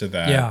close to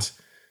that. Yeah.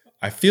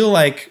 I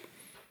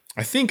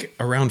think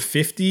around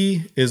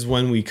 50 is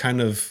when we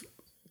kind of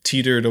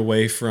teetered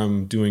away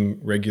from doing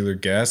regular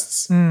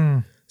guests.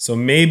 So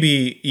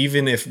maybe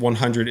even if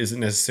 100 isn't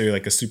necessarily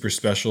like a super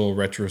special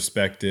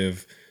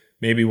retrospective,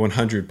 maybe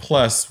 100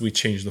 plus, we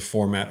change the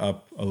format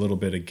up a little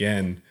bit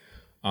again.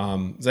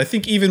 I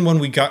think even when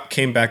we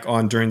came back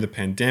on during the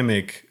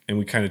pandemic and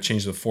we kind of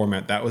changed the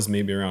format, that was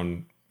maybe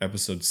around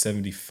episode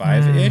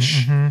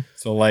 75-ish.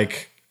 So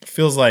like,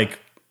 feels like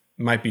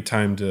might be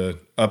time to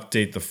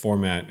update the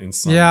format in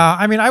some. Yeah,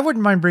 I mean, I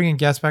wouldn't mind bringing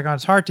guests back on.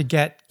 It's hard to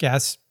get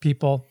guests,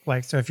 people.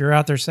 Like, so if you're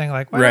out there saying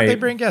like, why don't they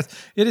bring guests?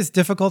 It is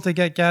difficult to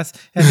get guests.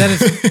 And then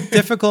it's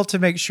difficult to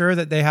make sure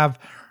that they have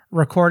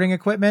recording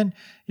equipment,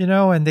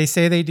 and they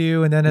say they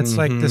do. And then it's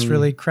like this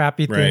really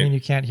crappy thing and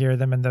you can't hear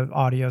them and the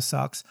audio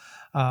sucks.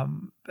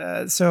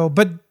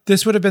 But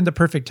this would have been the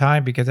perfect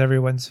time because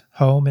everyone's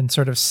home and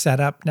sort of set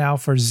up now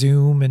for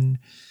Zoom and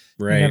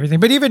everything.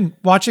 But even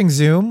watching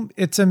Zoom,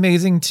 it's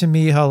amazing to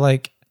me how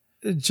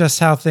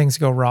how things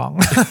go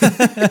wrong.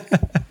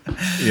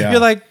 You're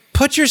like,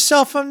 put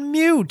yourself on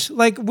mute.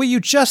 Like, will you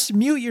just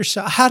mute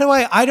yourself? How do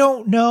I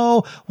don't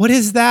know. What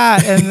is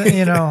that?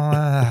 And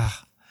oh,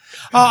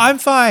 I'm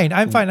fine.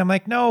 I'm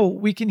like, no,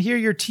 we can hear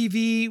your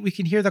TV. We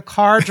can hear the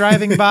car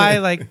driving by.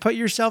 Like, put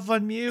yourself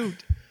on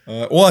mute.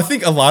 Well, I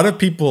think a lot of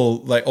people,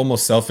 like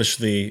almost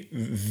selfishly,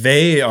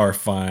 they are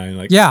fine.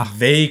 Like,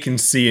 they can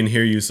see and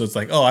hear you. So it's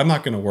like, oh, I'm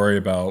not going to worry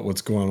about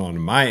what's going on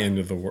in my end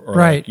of the world, or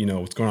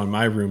what's going on in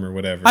my room or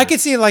whatever. I could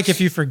see if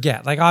you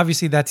forget, like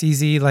obviously that's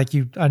easy. Like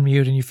you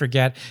unmute and you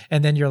forget,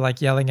 and then you're like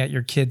yelling at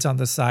your kids on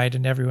the side,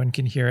 and everyone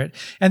can hear it,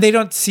 and they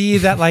don't see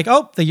that like,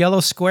 oh, the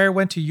yellow square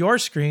went to your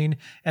screen,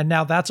 and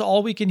now that's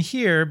all we can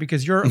hear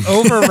because you're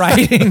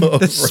overriding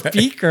the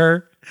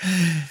speaker.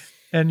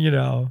 And,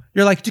 you're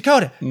like,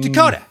 Dakota,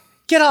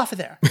 get off of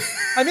there.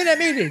 I'm in a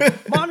meeting.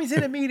 Mommy's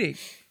in a meeting.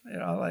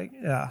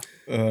 Yeah.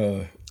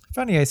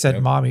 Funny I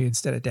said mommy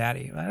instead of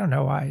daddy. I don't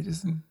know why.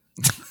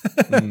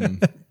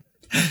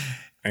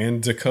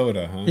 And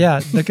Dakota, huh?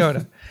 Yeah,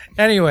 Dakota.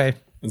 Anyway,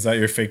 Is that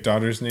your fake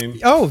daughter's name?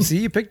 Oh, see,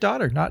 you picked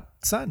daughter, not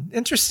son.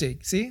 Interesting.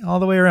 See,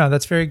 all the way around.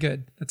 That's very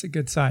good. That's a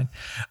good sign.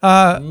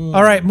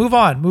 All right, move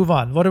on.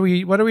 What are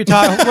we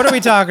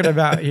talking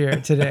about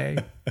here today?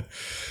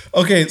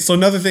 Okay, so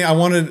another thing I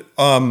wanted,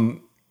 I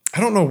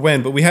don't know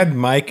when, but we had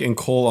Mike and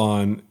Cole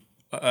on.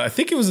 I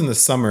think it was in the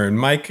summer, and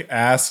Mike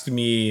asked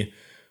me,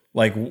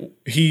 like,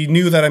 he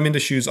knew that I'm into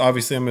shoes.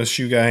 Obviously, I'm a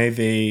shoe guy.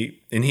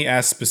 And he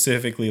asked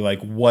specifically, like,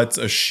 what's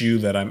a shoe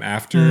that I'm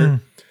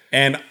after?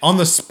 And on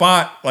the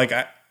spot, like,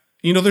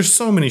 there's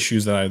so many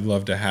shoes that I'd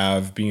love to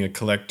have being a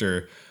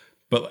collector.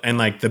 And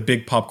like the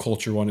big pop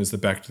culture one is the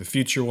Back to the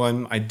Future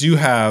one. I do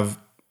have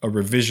a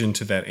revision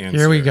to that answer.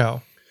 Here we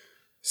go.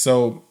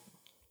 So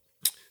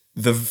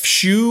the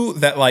shoe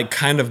that like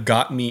kind of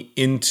got me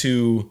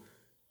into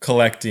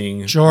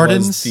collecting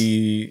Jordans?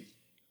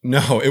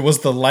 it was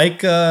the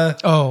Leica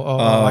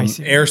I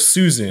see. Air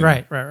Susan.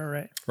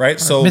 Right.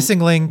 So missing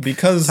link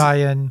because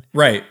tie-in.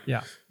 Right.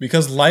 Yeah.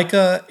 Because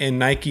Leica and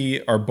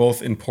Nike are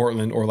both in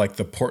Portland or like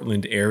the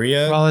Portland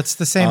area. Well, it's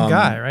the same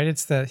guy, right?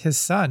 It's his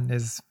son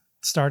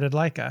started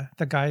Leica.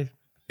 The guy.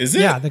 Is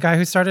it? Yeah, the guy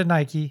who started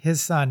Nike,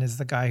 his son is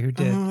the guy who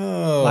did.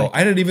 Oh, Leica.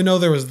 I didn't even know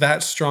there was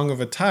that strong of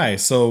a tie.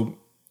 So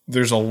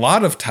there's a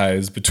lot of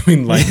ties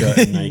between Leica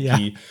and Nike.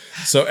 Yeah.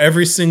 So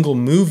every single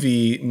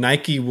movie,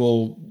 Nike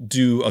will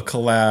do a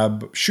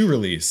collab shoe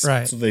release.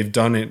 Right. So they've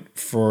done it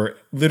for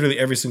literally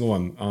every single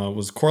one.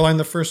 Was Coraline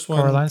the first one?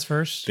 Coraline's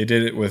first. They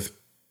did it with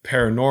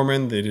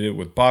Paranorman. They did it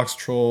with Box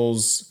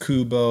Trolls,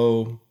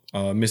 Kubo,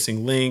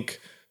 Missing Link.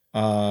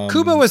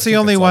 Kubo was the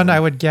only one I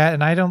would get,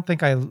 and I don't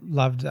think I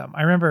loved them.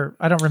 I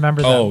don't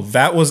remember them. Oh,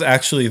 that was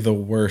actually the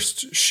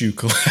worst shoe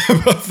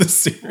collab of the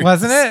series.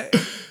 Wasn't it?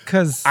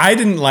 Because I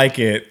didn't like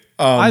it.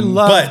 I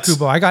love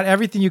Kubo. I got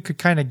everything you could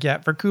kind of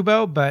get for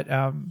Kubo, but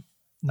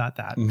not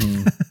that.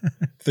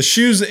 The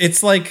shoes,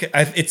 it's like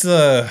I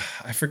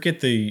forget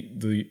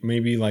the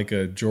maybe like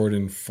a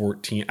Jordan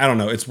 14. I don't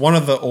know. It's one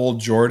of the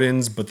old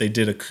Jordans, but they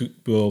did a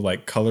Kubo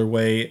like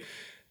colorway,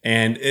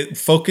 and it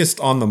focused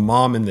on the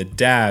mom and the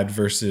dad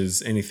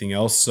versus anything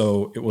else.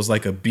 So it was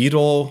like a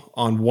beetle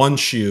on one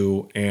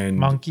shoe and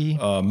monkey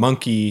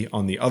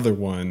on the other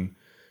one.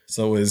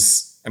 So it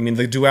was, I mean,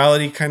 the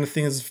duality kind of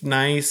thing is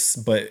nice,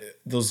 but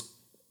those,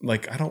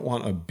 like, I don't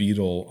want a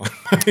beetle on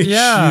my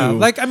shoe.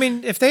 Like, I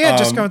mean, if they had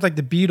just gone with like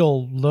the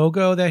Beetle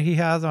logo that he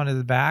has on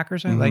his back or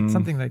something, like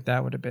something like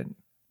that would have been,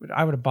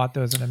 I would have bought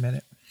those in a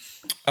minute.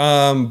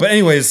 But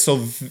anyways,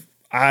 so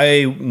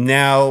I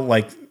now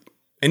like,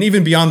 and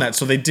even beyond that,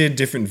 so they did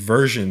different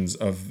versions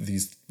of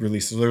these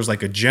releases. So there's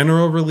like a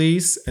general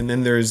release, and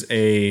then there's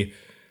a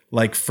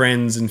like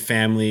friends and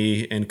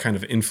family and kind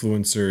of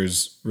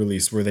influencers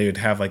release where they would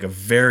have like a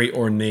very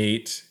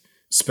ornate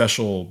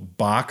special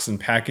box and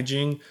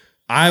packaging.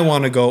 I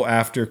want to go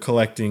after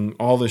collecting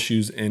all the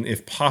shoes and,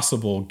 if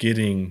possible,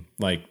 getting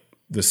like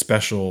the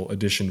special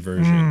edition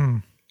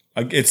version.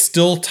 It's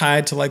still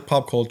tied to like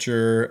pop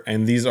culture,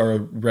 and these are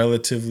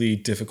relatively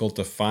difficult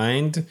to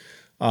find.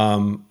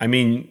 I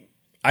mean,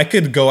 I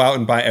could go out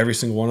and buy every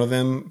single one of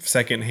them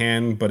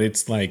secondhand, but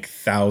it's like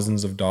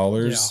thousands of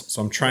dollars. Yeah.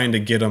 So I'm trying to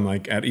get them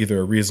like at either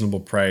a reasonable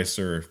price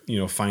or,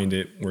 find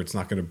it where it's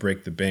not going to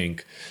break the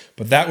bank.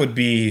 But that would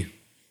be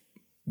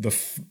the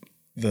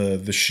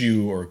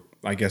shoe, or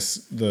I guess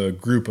the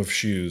group of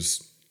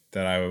shoes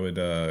that I would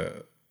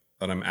that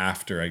I'm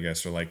after, I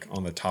guess, or like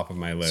on the top of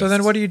my list. So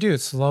then what do you do?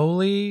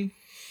 Slowly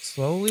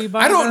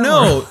buy I don't them,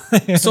 know.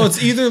 So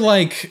it's either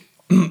like,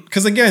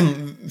 because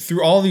again,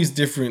 through all these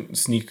different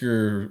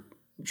sneaker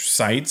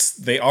sites,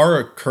 they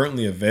are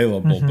currently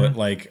available, but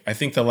like I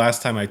think the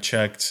last time I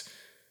checked,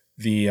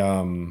 the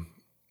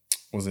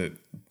was it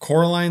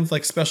Coraline's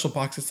like special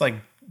box, it's like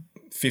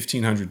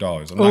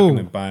 $1,500. I'm not going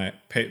to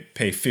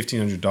pay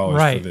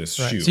 $1,500 for this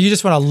shoe. So you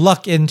just want to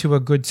luck into a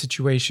good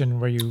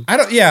situation where you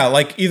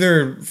like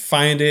either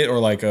find it or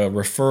like a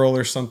referral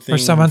or something, or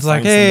someone's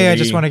like, hey, I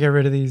just want to get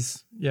rid of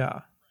these.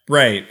 Yeah.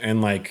 Right.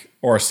 And like,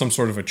 or some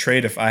sort of a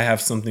trade if I have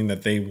something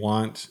that they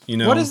want,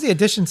 What is the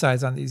edition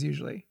size on these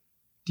usually?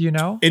 Do you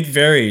know? It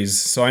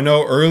varies. So I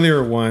know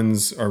earlier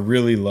ones are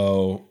really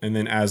low, and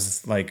then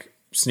as like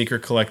sneaker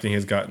collecting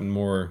has gotten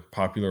more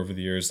popular over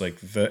the years, like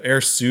the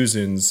Air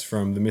Susans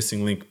from the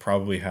Missing Link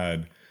probably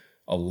had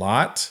a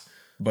lot,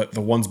 but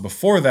the ones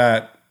before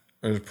that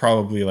are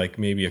probably like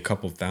maybe a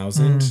couple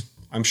thousand.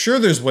 I'm sure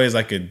there's ways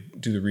I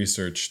could do the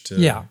research to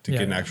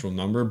get an actual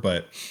number,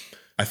 but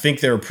I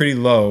think they were pretty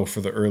low for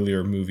the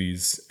earlier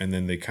movies, and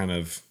then they kind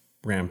of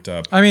ramped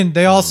up. I mean,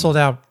 they all sold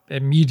out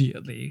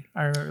immediately.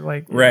 I remember,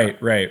 like,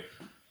 right.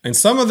 And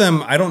some of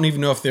them, I don't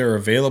even know if they're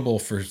available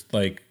for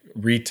like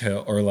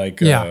retail or like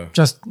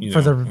just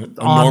for the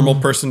a normal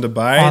person to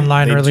buy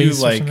online they release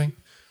do, like, or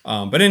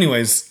something. But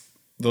anyways,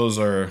 those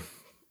are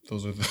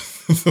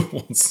the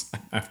ones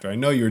I'm after. I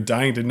know you're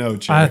dying to know,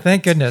 Chad.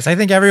 Thank goodness. I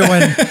think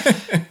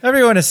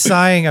everyone is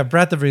sighing a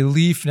breath of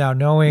relief now,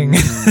 knowing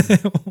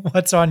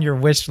what's on your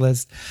wish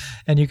list,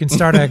 and you can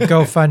start a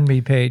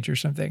GoFundMe page or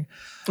something.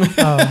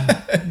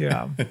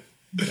 Yeah,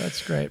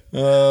 that's great.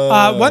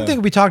 One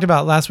thing we talked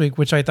about last week,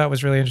 which I thought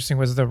was really interesting,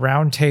 was the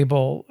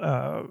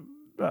roundtable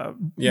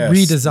Yes,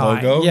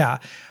 redesign. logo. Yeah.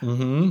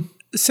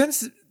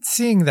 Since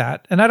seeing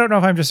that, and I don't know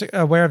if I'm just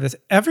aware of this,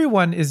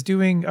 everyone is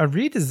doing a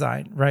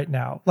redesign right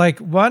now. Like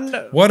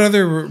What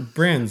other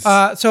brands?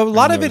 So a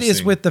lot of it is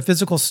noticing? with the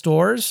physical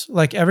stores.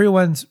 Like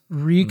everyone's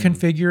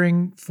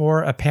reconfiguring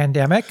for a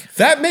pandemic.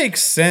 That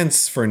makes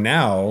sense for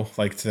now,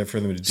 like for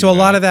them to do. So a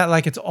lot of that,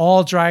 like it's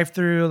all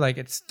drive-through, like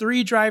it's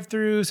 3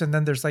 drive-throughs, and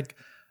then there's like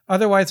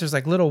otherwise there's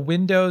like little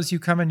windows you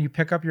come and you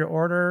pick up your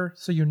order,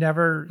 so you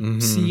never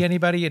see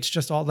anybody. It's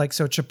just all like,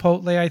 so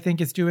Chipotle I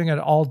think is doing an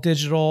all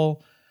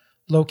digital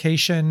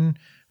location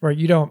where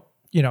you don't,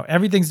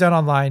 everything's done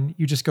online.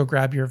 You just go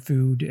grab your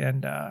food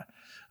and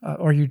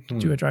or you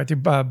do a drive-through.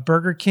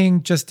 Burger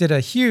King just did a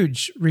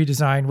huge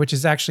redesign, which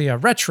is actually a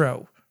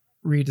retro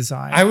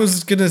redesign. I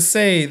was gonna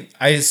say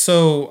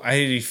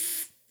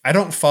I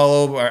don't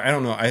follow, or I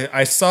don't know.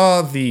 I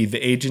saw the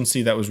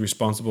agency that was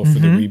responsible for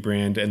the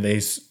rebrand, and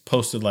they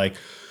posted like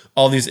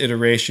all these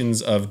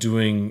iterations of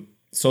doing.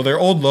 So their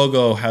old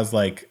logo has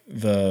like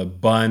the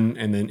bun,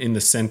 and then in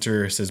the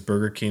center says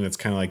Burger King. That's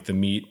kind of like the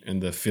meat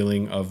and the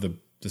filling of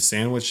the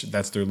sandwich.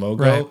 That's their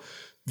logo. Right.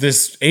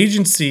 This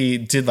agency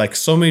did like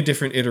so many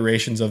different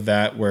iterations of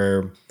that,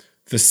 where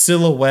the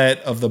silhouette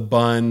of the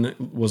bun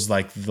was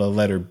like the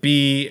letter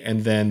B,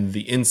 and then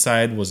the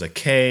inside was a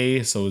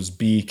K, so it was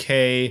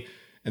BK.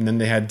 And then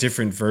they had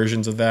different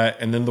versions of that.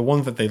 And then the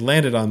one that they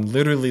landed on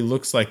literally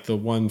looks like the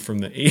one from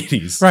the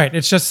 80s. Right.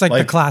 It's just like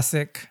the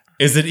classic.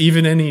 Is it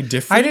even any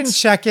different? I didn't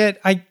check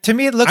it. To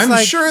me, it looks like...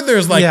 I'm sure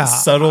there's like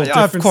subtle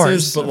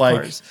differences, but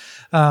like...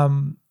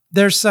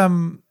 there's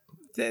some...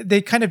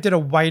 They kind of did a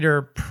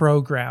wider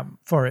program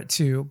for it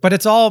too, but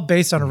it's all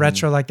based on a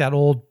retro, like that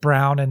old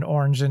brown and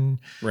orange and...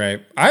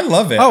 Right. I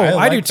love it. Oh,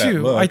 I do like that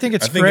too. look. I think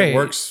it's great. I think it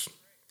works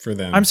for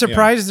them. I'm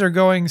surprised they're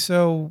going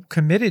so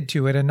committed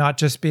to it and not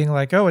just being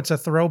like, oh, it's a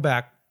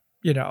throwback,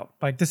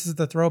 like this is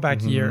the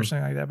throwback year or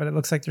something like that. But it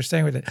looks like they're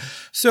staying with it.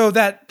 So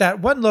that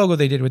one logo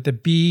they did with the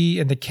B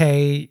and the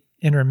K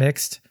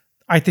intermixed,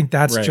 I think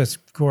that's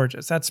just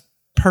gorgeous. That's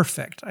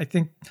perfect. I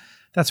think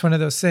that's one of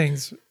those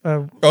things.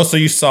 So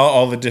you saw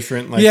all the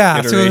different like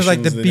iterations. So it was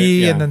like the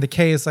B and then the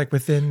K is like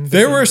within.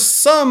 There were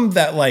some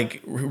that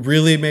like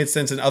really made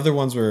sense, and other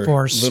ones were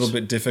forced. A little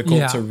bit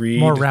difficult to read.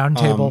 More round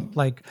table,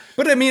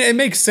 But I mean, it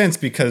makes sense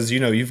because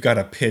you've got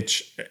a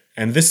pitch,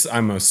 and this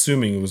I'm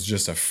assuming was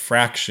just a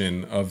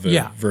fraction of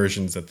the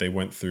versions that they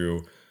went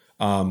through.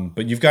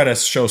 But you've got to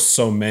show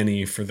so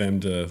many for them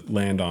to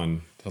land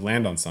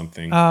on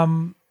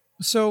something.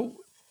 So.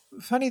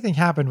 Funny thing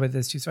happened with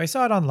this too. So I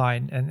saw it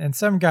online, and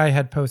some guy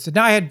had posted.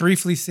 Now I had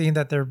briefly seen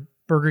that their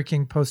Burger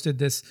King posted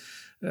this,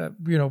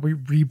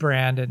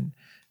 rebrand, and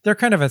they're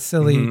kind of a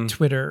silly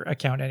Twitter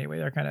account anyway.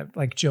 They're kind of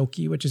like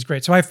jokey, which is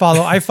great. So I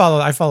follow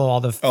all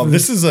the. Oh,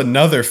 this is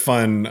another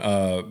fun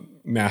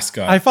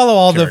mascot. I follow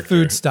all character. the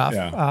food stuff,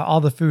 yeah.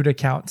 All the food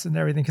accounts and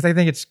everything, because I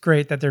think it's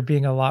great that they're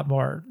being a lot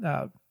more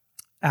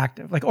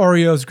active. Like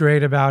Oreo's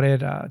great about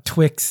it.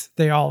 Twix,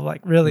 they all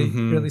like really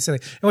silly.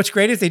 And what's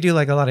great is they do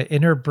like a lot of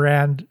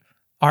inter-brand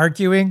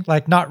arguing,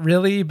 like not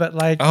really, but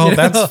like,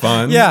 that's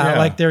fun. Yeah,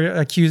 like they're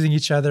accusing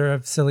each other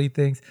of silly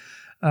things.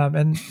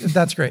 And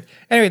that's great.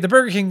 Anyway, the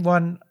Burger King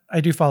one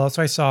I do follow,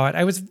 so I saw it.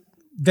 I was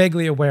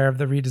vaguely aware of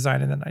the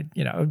redesign, and then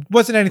it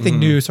wasn't anything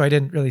new, so I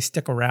didn't really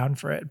stick around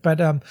for it. But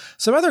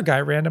some other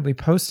guy randomly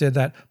posted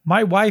that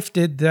my wife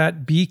did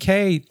that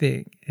BK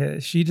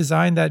thing. She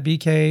designed that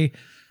BK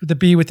with the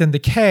B within the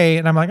K,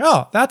 and I'm like,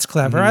 oh, that's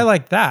clever. I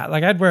like that.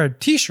 Like I'd wear a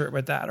T-shirt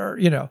with that, or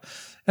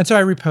and so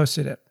I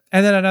reposted it.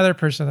 And then another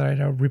person that I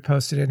know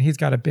reposted it, and he's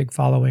got a big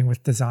following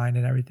with design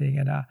and everything.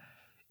 And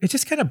it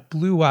just kind of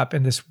blew up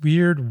in this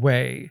weird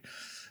way.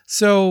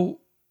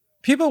 So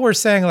people were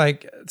saying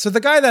so the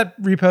guy that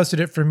reposted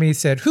it for me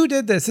said, who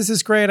did this? This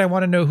is great. I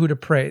want to know who to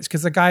praise.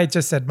 Because the guy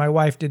just said, my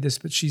wife did this,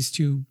 but she's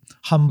too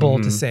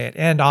humble to say it.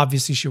 And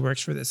obviously she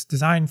works for this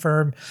design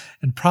firm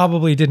and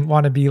probably didn't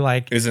want to be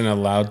like... Isn't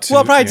allowed to.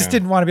 Well, probably just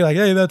didn't want to be like,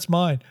 hey, that's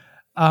mine.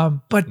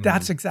 But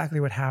that's exactly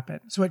what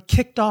happened. So it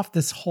kicked off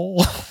this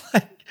whole...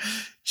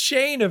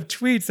 chain of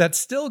tweets that's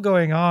still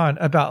going on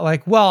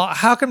about well,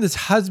 how come this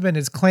husband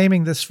is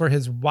claiming this for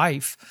his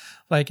wife?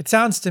 Like, it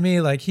sounds to me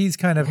like he's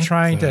kind of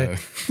trying to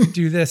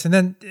do this. And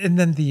then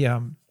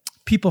the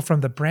people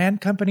from the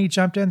brand company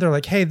jumped in. They're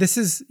like, hey, this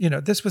is,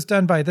 this was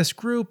done by this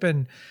group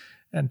and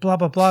blah,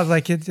 blah, blah.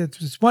 Like it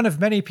was one of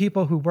many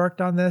people who worked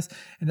on this.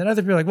 And then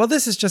other people are like, well,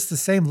 this is just the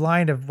same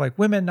line of like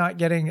women not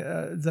getting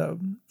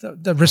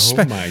the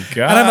respect. Oh my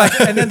God. And I'm like,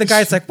 and then the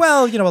guy's like,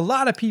 well, a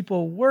lot of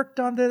people worked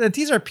on this. And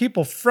these are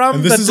people from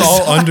and this is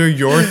all under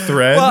your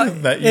thread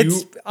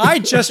I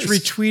just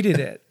retweeted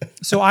it.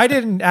 So I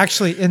didn't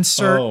actually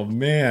insert. Oh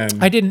man.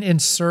 I didn't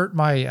insert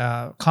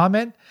my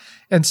comment.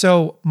 And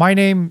so my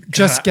name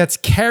just gets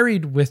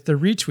carried with the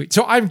retweet.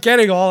 So I'm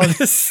getting all of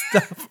this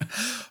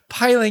stuff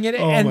piling it,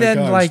 Oh and my then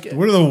gosh. like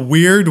what a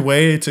weird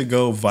way to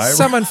go viral.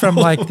 someone from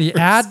like the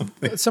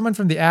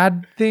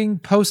ad thing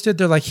posted,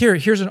 they're like,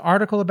 here's an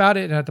article about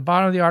it, and at the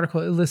bottom of the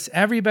article it lists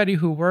everybody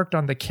who worked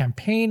on the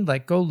campaign,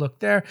 like go look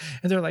there,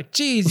 and they're like,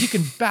 geez, you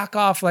can back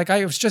off, like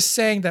I was just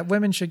saying that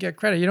women should get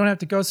credit, you don't have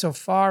to go so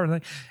far.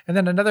 And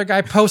then another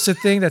guy posts a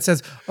thing that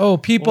says, oh,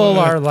 people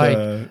What are like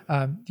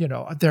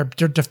the-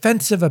 they're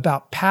defensive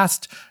about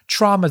past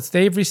traumas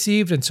they've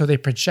received, and so they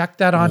project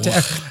that onto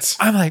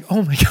I'm like,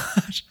 oh my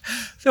gosh.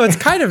 So it's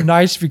kind of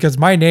nice because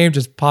my name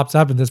just pops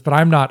up in this, but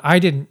I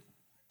didn't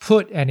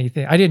put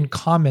anything. I didn't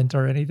comment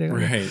or anything.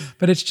 Right.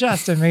 But it's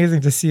just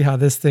amazing to see how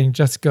this thing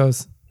just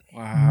goes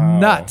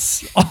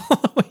nuts all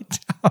the way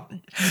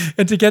down.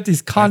 And to get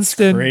these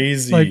constant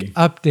crazy. like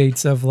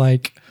updates of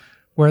like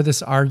where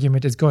this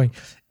argument is going.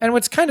 And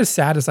what's kind of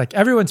sad is like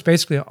everyone's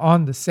basically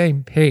on the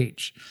same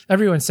page.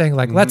 Everyone's saying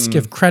like, let's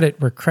give credit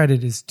where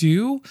credit is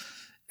due.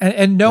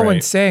 And no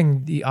one's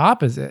saying the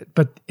opposite,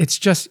 but it's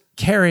just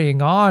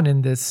carrying on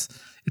in this,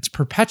 it's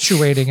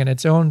perpetuating in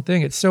its own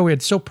thing. It's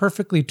so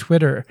perfectly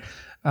Twitter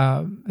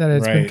that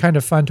it's been kind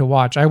of fun to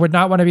watch. I would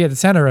not want to be at the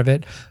center of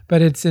it,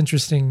 but it's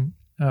interesting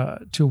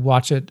to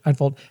watch it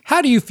unfold.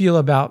 How do you feel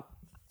about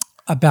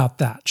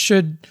that?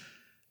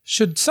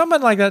 Should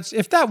someone like that,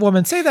 if that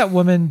woman, say that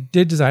woman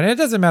did design, and it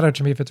doesn't matter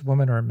to me if it's a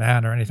woman or a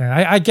man or anything.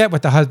 I get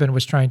what the husband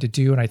was trying to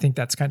do, and I think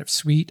that's kind of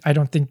sweet. I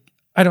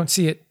don't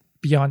see it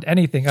beyond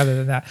anything other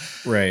than that.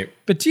 Right.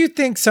 But do you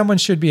think someone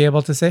should be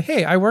able to say,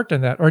 hey, I worked on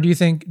that? Or do you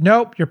think,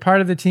 nope, you're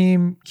part of the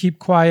team, keep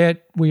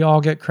quiet, we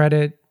all get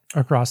credit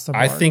across the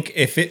board? I think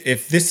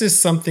if this is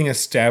something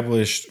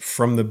established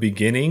from the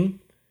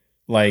beginning,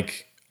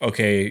 like,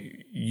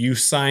 okay, you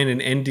sign an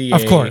NDA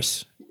of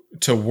course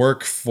to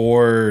work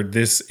for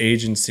this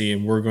agency,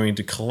 and we're going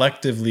to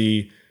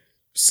collectively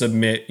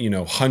submit,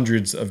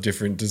 hundreds of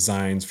different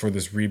designs for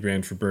this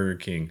rebrand for Burger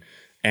King.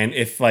 And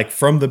if like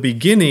from the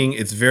beginning,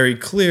 it's very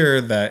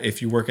clear that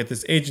if you work at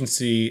this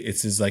agency,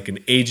 it's is like an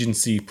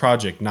agency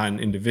project, not an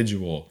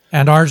individual.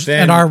 And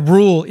our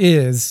rule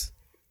is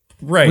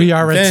we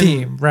are a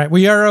team, right?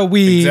 We are a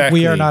we. Exactly.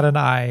 We are not an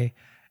I.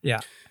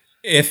 Yeah.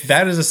 If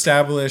that is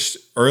established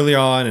early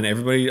on and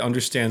everybody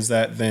understands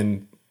that,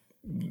 then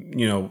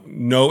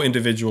no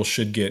individual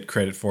should get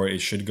credit for it. It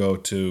should go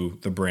to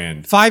the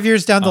brand. 5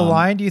 years down the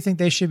line, do you think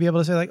they should be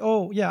able to say like,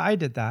 "Oh, yeah, I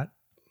did that"?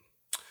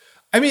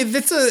 I mean,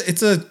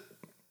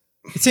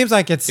 it seems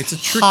like it's a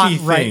tricky hot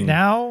thing right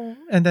now,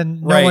 and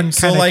then no one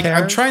kind of like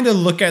cares. I'm trying to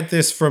look at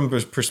this from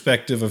the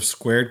perspective of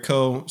Squared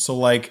Co. So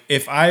like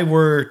if I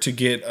were to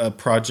get a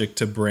project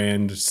to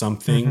brand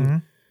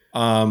something,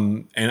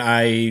 and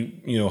I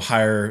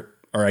hire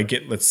or I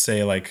get, let's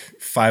say, like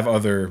 5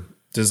 other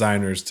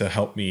designers to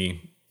help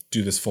me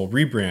do this full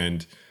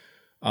rebrand,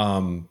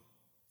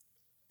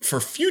 for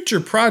future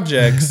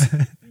projects,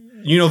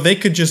 they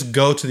could just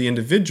go to the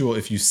individual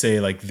if you say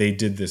like they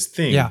did this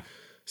thing. Yeah.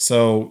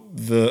 So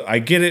I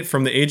get it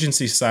from the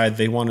agency side.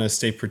 They want to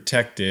stay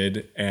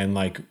protected and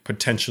like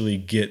potentially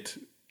get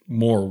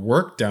more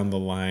work down the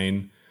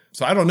line.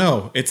 So I don't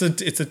know. It's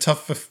a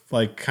tough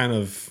like kind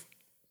of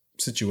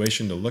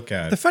situation to look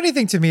at. The funny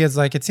thing to me is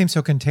like it seems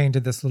so contained to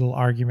this little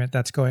argument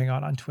that's going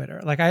on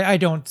Twitter. Like I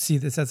don't see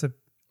this as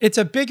it's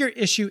a bigger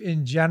issue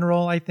in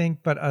general, I think,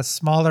 but a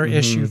smaller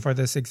issue for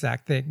this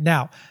exact thing.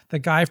 Now, the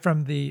guy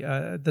from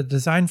the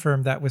design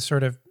firm that was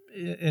sort of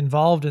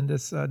involved in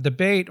this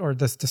debate or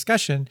this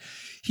discussion,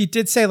 he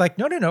did say like,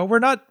 no, we're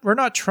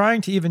not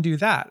trying to even do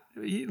that.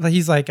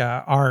 He's like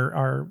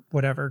our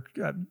whatever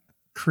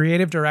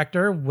creative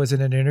director was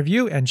in an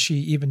interview, and she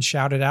even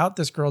shouted out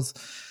this girl's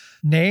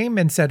name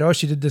and said, oh,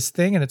 she did this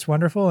thing and it's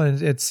wonderful.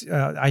 And it's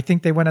I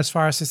think they went as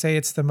far as to say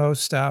it's the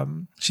most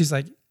she's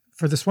like,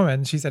 for this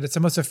woman, she said it's the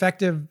most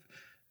effective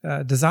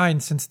design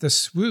since the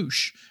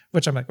swoosh,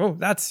 which I'm like, oh,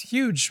 that's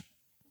huge.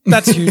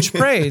 That's huge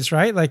praise,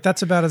 right? Like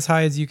that's about as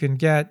high as you can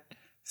get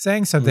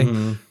saying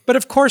something. But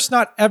of course,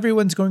 not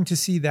everyone's going to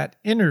see that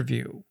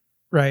interview,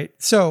 right?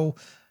 So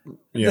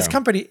this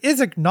company is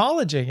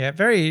acknowledging it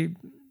very,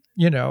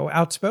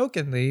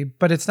 outspokenly,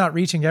 but it's not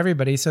reaching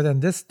everybody. So then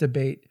this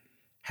debate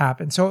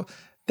happened. So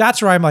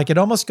that's where I'm like, it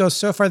almost goes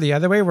so far the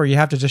other way where you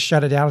have to just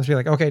shut it down and be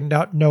like, okay,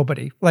 no,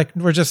 nobody. Like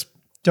we're just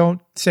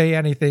don't say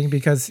anything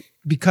because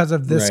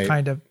of this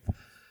kind of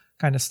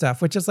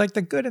stuff, which is like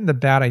the good and the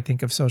bad, I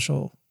think, of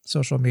social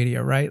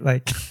media, right?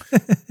 Like,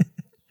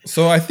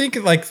 so I think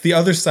like the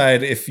other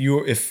side,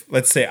 if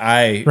let's say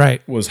I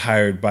was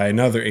hired by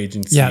another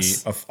agency,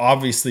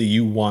 obviously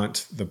you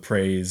want the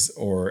praise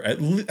or at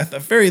the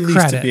very least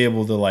credit to be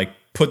able to like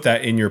put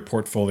that in your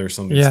portfolio or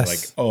something. Yes.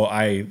 Like, oh,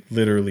 I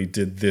literally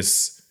did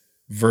this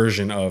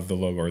version of the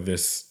logo or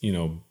this,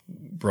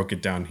 broke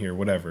it down here,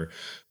 whatever.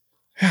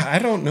 Yeah, I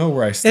don't know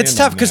where I stand. It's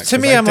tough because to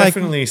me, I'm like,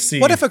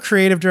 what if a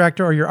creative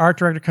director or your art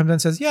director comes in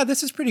and says, yeah,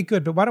 this is pretty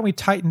good, but why don't we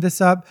tighten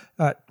this up,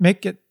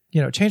 make it,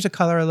 change the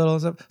color a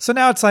little. So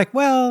now it's like,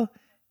 well,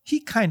 he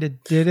kind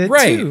of did it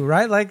too,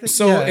 right? Like,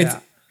 so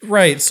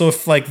right. So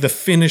if like the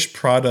finished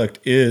product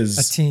is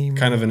a team,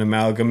 kind of an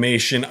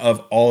amalgamation of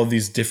all of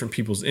these different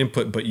people's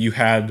input, but you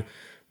had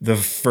the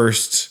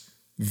first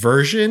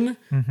version.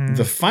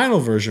 The final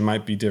version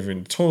might be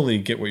different. Totally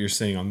get what you're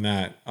saying on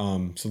that.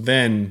 So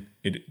then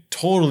it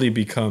totally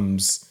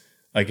becomes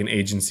like an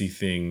agency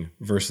thing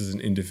versus an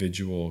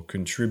individual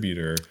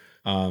contributor.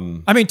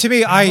 I mean, to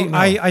me,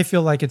 I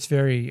feel like it's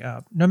very,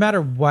 no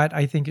matter what,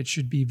 I think it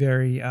should be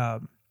very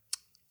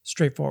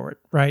straightforward,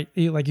 right?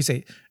 Like you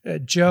say,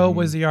 Joe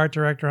was the art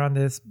director on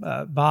this.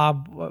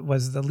 Bob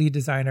was the lead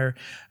designer,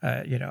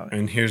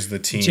 and here's the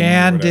team.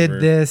 Jan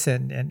did this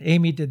and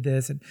Amy did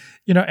this and,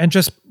 and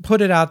just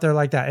put it out there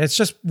like that. It's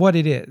just what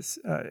it is.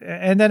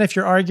 And then if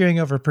you're arguing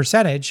over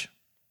percentage,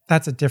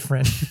 that's a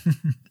different,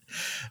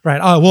 right?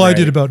 Oh, well, I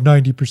did about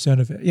 90%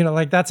 of it.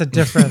 Like that's a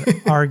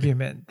different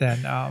argument than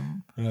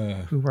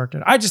who worked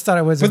it. I just thought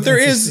it was, but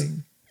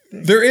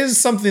there is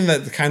something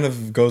that kind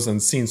of goes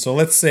unseen. So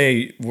let's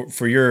say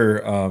for your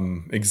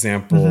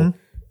example,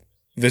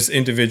 this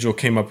individual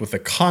came up with a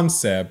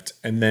concept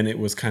and then it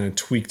was kind of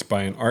tweaked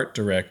by an art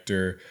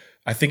director.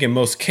 I think in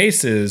most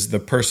cases, the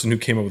person who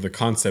came up with the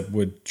concept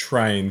would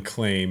try and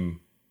claim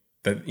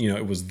that,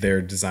 it was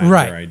their design,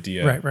 their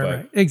idea.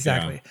 Right.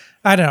 Exactly. Yeah.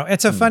 I don't know.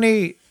 It's a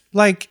funny,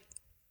 like,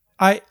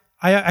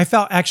 I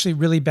felt actually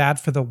really bad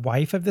for the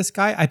wife of this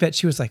guy. I bet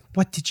she was like,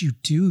 what did you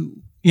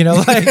do?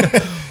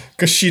 Like,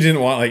 because she didn't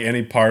want like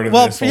any part of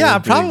this. Well, yeah,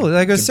 probably.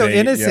 Like it was debate, so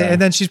innocent. Yeah.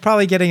 And then she's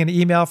probably getting an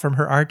email from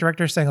her art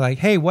director saying like,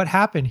 hey, what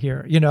happened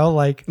here?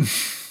 Like,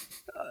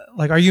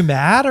 are you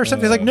mad or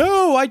something? He's like,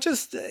 no, I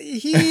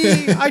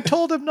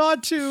told him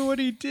not to,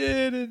 and he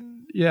did.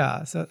 And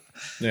yeah. So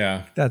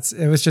yeah,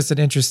 it was just I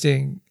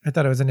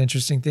thought it was an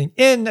interesting thing.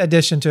 In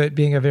addition to it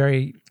being a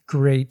very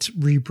great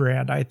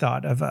rebrand, I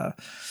thought of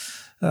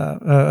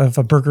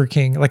a Burger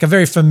King, like a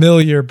very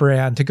familiar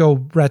brand. To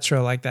go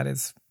retro like that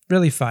is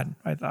really fun,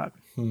 I thought.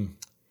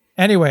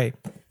 Anyway,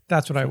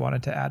 that's what I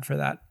wanted to add for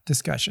that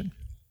discussion.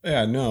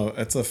 Yeah, no,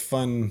 it's a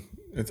fun.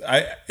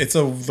 It's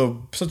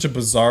such a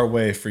bizarre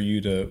way for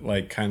you to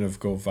like kind of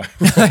go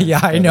viral. Yeah,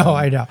 I know.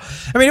 I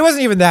mean, it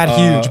wasn't even that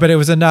huge, but it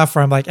was enough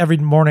where I'm like, every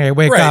morning I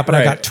wake up and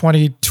I got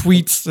 20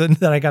 tweets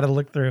that I got to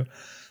look through.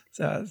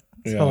 So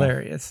it's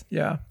hilarious.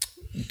 Yeah.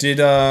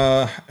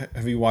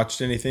 Have you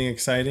watched anything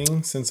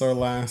exciting since our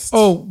last?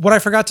 Oh, what I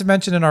forgot to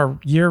mention in our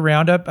year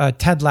roundup,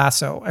 Ted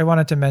Lasso. I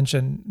wanted to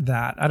mention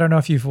that. I don't know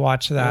if you've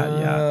watched that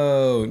yet.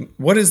 Oh,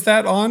 what is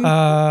that on? Is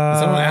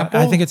that on Apple?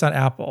 I think it's on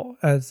Apple.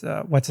 As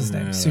what's his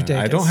name? Sudeikis.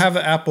 I don't have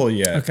an Apple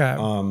yet. Okay.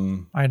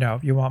 I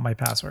know you want my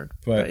password,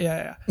 but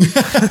yeah.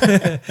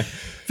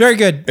 Very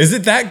good. Is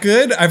it that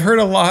good? I've heard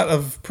a lot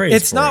of praise.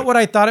 It's not what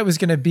I thought it was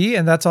going to be,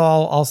 and that's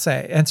all I'll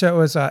say. And so it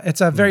was.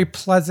 It's a very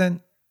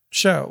pleasant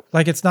show.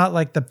 Like it's not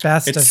like the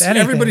best of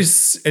anything.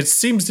 It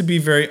seems to be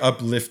very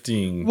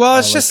uplifting. Well,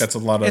 it's just that's a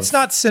lot of. It's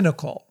not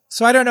cynical.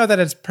 So I don't know that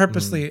it's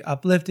purposely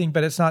uplifting,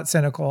 but it's not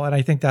cynical, and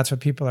I think that's what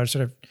people are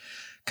sort of,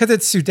 because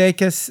it's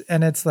Sudeikis,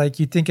 and it's like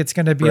you think it's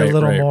going to be a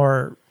little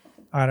more.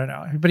 I don't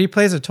know, but he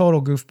plays a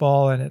total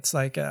goofball, and it's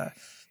like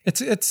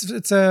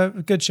it's a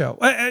good show.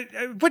 I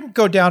wouldn't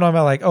go down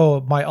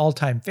on my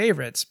all-time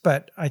favorites,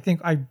 but I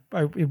think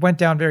it went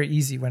down very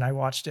easy when I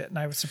watched it, and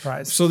I was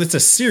surprised. So it's a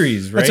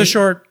series, right? It's a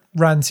short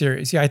run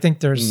series. Yeah, I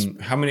think there's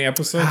how many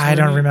episodes? I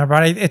don't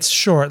remember. It's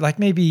short, like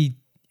maybe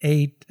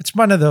 8. It's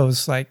one of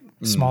those like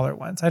smaller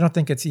ones. I don't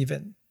think it's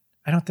even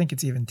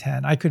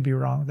 10. I could be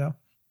wrong though.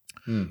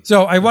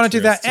 So I want to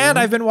do that, and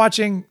I've been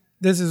watching.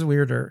 This is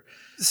weirder.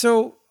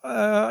 So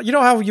you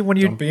know how when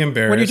you don't be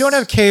embarrassed. When you don't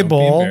have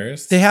cable,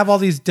 they have all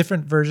these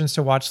different versions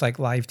to watch like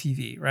live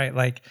TV, right?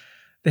 Like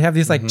they have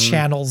these like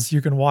channels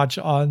you can watch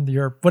on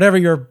your whatever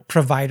your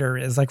provider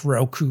is, like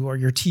Roku or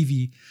your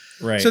TV.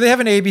 Right. So they have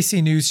an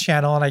ABC News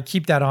channel, and I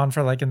keep that on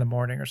for like in the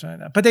morning or something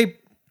like that. But they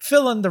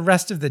fill in the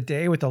rest of the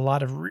day with a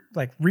lot of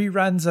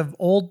reruns of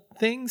old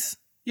things,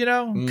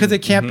 because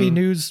it can't be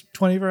news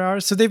 24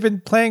 hours. So they've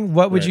been playing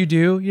What Would You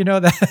Do?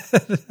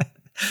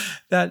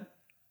 That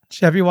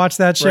have you watched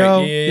that show?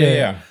 Right.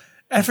 Yeah.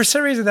 And for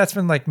some reason, that's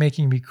been like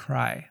making me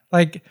cry.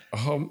 Like,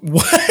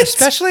 what?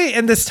 Especially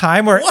in this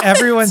time where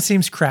everyone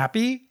seems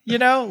crappy,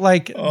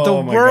 like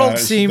the world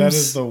seems. That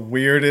is the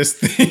weirdest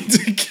thing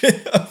to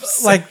get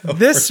upset like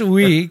this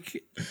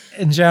week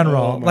in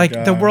general.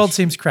 The world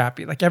seems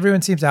crappy. Like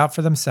everyone seems out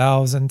for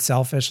themselves and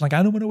selfish. Like,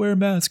 I don't want to wear a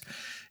mask.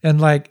 And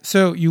like,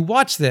 so you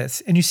watch this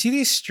and you see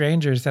these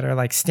strangers that are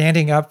like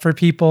standing up for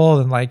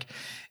people and like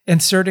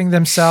inserting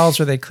themselves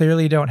where they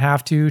clearly don't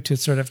have to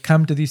sort of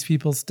come to these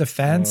people's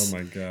defense. Oh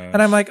my god!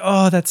 And I'm like,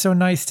 oh, that's so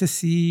nice to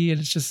see,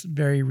 and it's just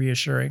very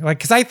reassuring. Like,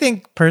 because I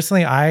think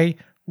personally, I'd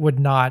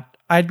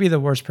be the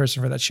worst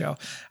person for that show.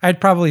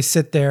 I'd probably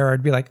sit there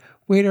and be like,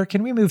 waiter,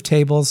 can we move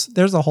tables?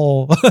 There's a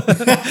whole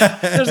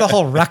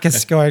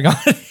ruckus going on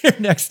here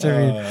next to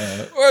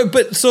me.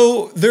 But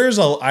so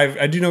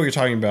I do know what you're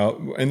talking about.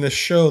 In the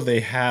show,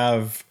 they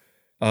have.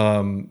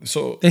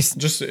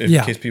 Just in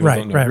case people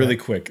don't know, really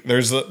quick,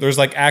 there's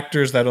like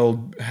actors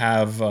that'll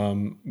have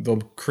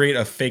they'll create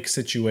a fake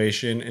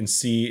situation and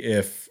see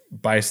if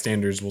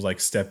bystanders will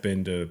like step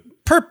in to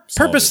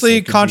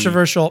purposely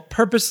controversial,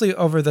 purposely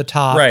over the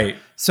top, right?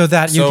 So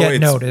that you get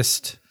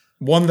noticed.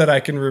 One that I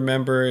can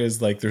remember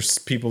is like there's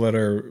people that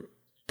are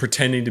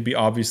pretending to be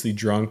obviously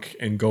drunk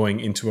and going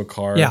into a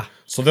car. Yeah.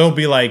 So they'll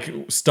be like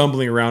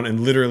stumbling around and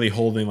literally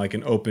holding like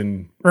an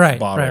open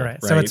bottle.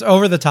 Right. So it's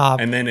over the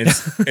top. And then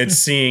it's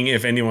seeing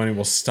if anyone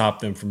will stop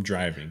them from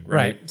driving.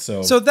 Right.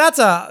 So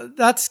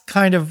that's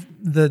kind of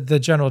the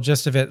general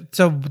gist of it.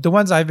 So the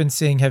ones I've been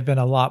seeing have been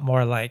a lot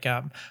more like,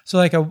 so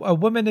like a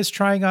woman is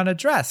trying on a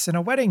dress in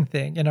a wedding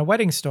thing in a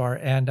wedding store.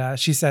 And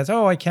she says,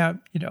 oh, I can't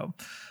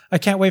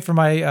wait for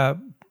my,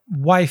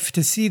 wife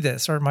to see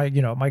this, or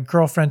my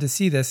girlfriend to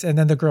see this. And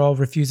then the girl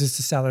refuses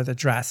to sell her the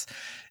dress.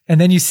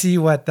 And then you see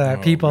what the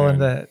people in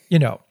the,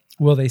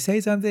 will they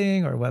say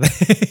something or will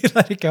they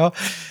let it go?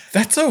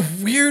 That's a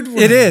weird one.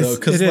 It is.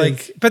 Though, it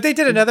is. But they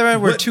did another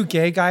one where two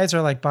gay guys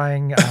are like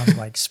buying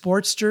like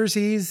sports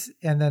jerseys.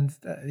 And then,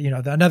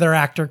 another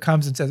actor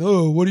comes and says,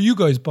 oh, what are you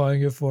guys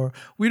buying it for?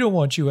 We don't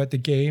want you at the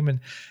game.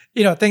 And,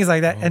 things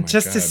like that. And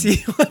just to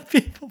see what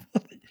people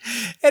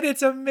and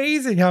it's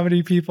amazing how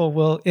many people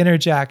will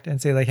interject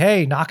and say like,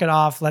 hey, knock it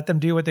off. Let them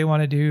do what they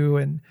want to do.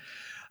 And,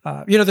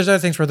 there's other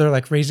things where they're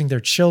like raising their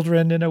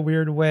children in a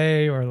weird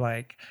way, or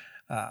like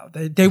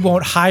they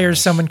won't hire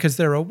someone because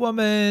they're a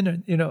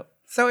woman,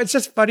 so it's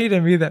just funny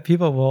to me that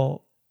people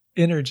will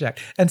interject.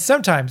 And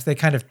sometimes they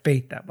kind of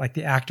bait them. Like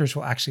the actors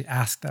will actually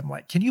ask them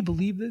like, can you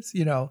believe this?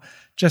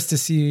 Just to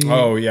see.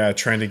 Oh yeah.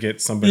 Trying to get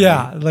somebody.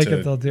 Yeah. Like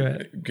if they'll do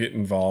it. Get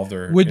involved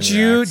or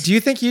do you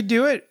think you'd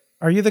do it?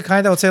 Are you the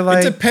kind that would say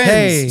like, it depends.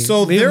 Hey,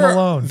 so leave them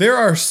alone? There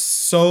are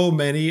so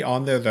many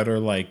on there that are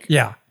like,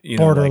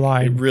 borderline.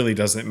 Like, it really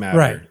doesn't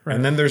matter. Right.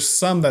 And then there's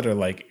some that are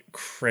like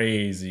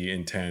crazy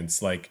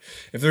intense. Like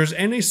if there's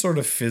any sort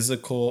of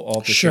physical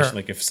altercation,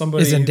 like if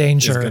somebody is in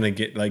danger, is going to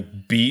get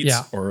like beat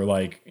or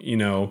like,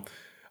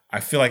 I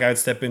feel like I'd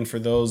step in for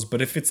those.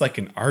 But if it's like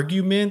an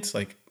argument,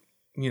 like,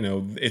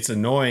 it's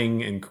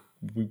annoying and,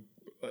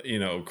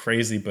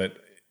 crazy, but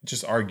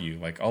just argue.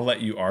 Like I'll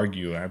let you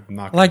argue. I'm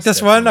not gonna like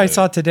this one I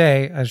saw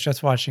today. I was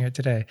just watching it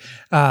today.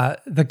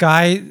 The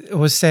guy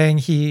was saying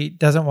he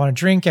doesn't want to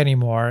drink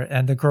anymore,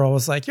 and the girl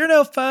was like, "You're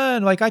no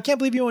fun. Like I can't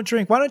believe you won't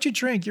drink. Why don't you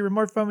drink? You were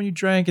more fun when you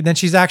drank." And then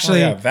she's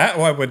actually that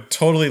I would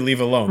totally leave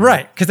alone.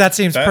 Right, because that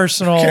seems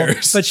personal.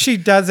 But she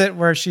does it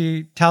where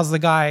she tells the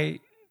guy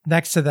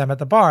next to them at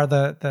the bar,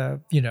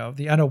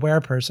 the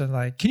unaware person,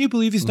 like, "Can you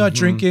believe he's not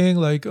drinking?"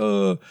 Like,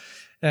 oh,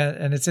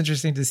 and it's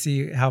interesting to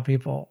see how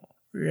people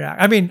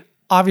react. I mean,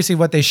 obviously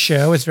what they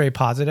show is very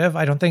positive.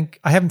 I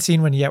haven't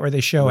seen one yet where they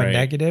show a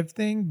negative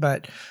thing,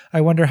 but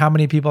I wonder how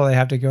many people they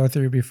have to go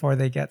through before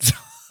they get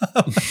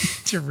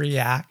to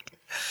react.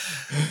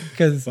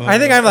 Because I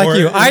think I'm like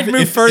you. I'd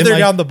move further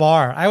down the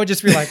bar. I would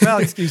just be like, well,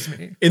 excuse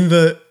me. In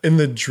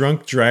the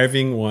drunk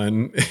driving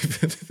one,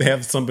 if they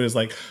have somebody who's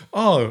like,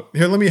 oh,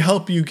 here, let me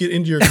help you get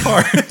into your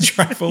car and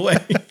drive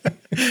away.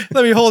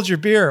 Let me hold your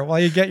beer while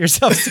you get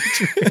yourself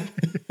situated.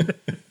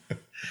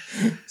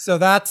 So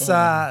that's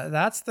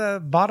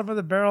the bottom of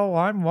the barrel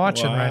I'm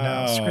watching right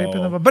now,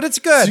 scraping them. But it's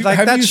good. So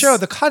like that show,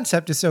 the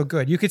concept is so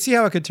good. You could see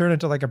how it could turn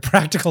into like a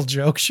practical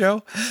joke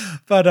show.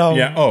 But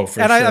for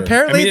sure.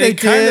 Apparently they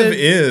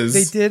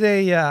did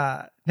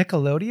a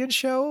Nickelodeon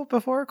show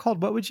before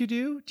called What Would You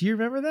Do? Do you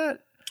remember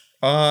that?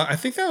 I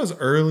think that was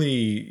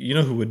early.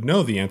 Who would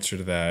know the answer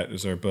to that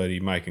is our buddy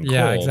Mike and Cole.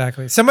 Yeah,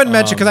 exactly. Someone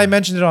mentioned, because I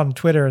mentioned it on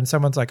Twitter, and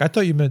someone's like, I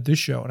thought you meant this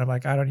show. And I'm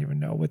like, I don't even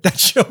know what that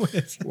show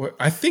is.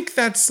 I think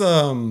that's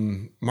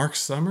Mark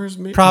Summers,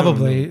 maybe?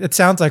 Probably. No. It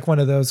sounds like one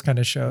of those kind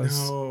of shows.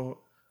 No,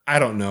 I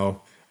don't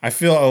know. I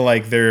feel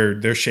like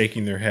they're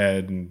shaking their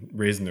head and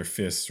raising their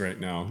fists right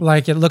now.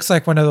 Like it looks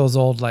like one of those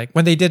old, like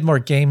when they did more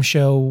game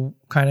show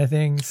kind of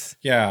things.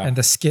 Yeah. And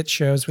the skit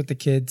shows with the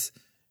kids.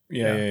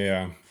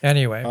 Yeah.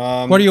 Anyway,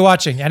 what are you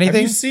watching? Anything?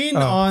 Have you seen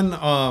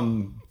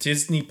on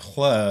Disney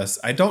Plus?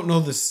 I don't know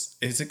this.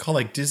 Is it called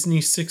like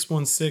Disney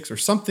 616 or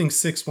something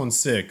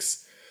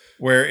 616?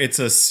 Where it's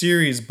a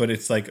series, but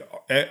it's like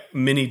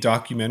mini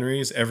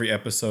documentaries. Every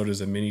episode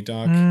is a mini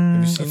doc.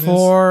 Have you seen this?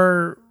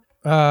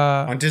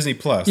 On Disney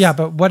Plus. Yeah,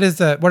 but what are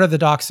the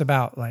docs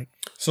about? Like,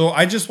 so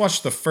I just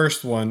watched the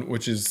first one,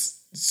 which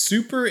is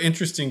super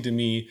interesting to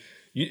me.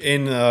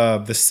 In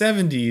the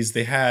 70s,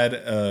 they had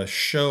a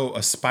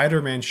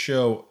Spider-Man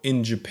show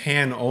in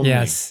Japan only.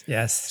 Yes.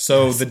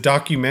 So the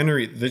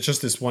documentary,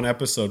 just this one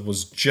episode,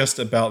 was just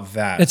about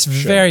that. It's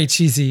very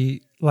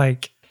cheesy,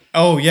 like.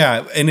 Oh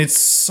yeah, and it's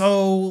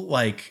so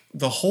like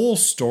the whole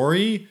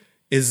story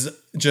is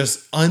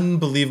just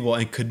unbelievable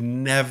and could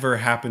never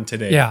happen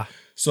today. Yeah.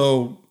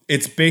 So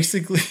it's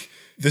basically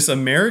this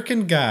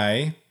American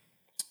guy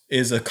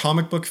is a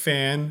comic book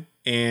fan,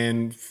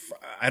 and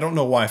I don't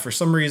know why. For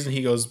some reason,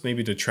 he goes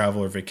maybe to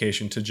travel or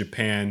vacation to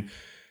Japan,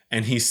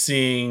 and he's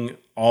seeing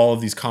all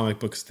of these comic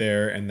books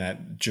there, and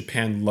that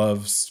Japan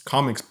loves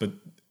comics, but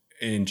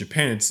in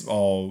Japan, it's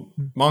all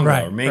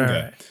manga or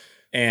manga. Right.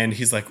 And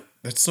he's like,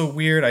 that's so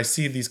weird. I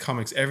see these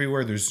comics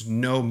everywhere. There's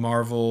no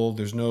Marvel.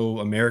 There's no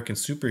American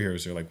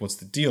superheroes. They're like, what's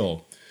the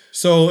deal?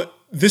 So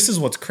this is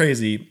what's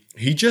crazy.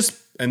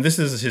 And this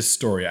is his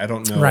story. I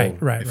don't know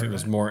if it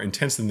was more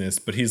intense than this,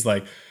 but he's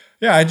like,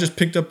 yeah, I just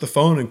picked up the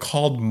phone and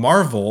called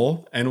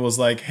Marvel and was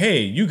like,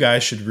 hey, you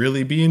guys should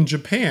really be in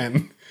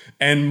Japan.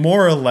 And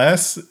more or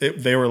less,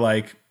 they were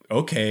like,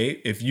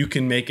 okay, if you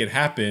can make it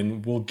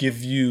happen, we'll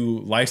give you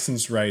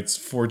license rights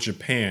for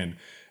Japan.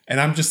 And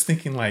I'm just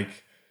thinking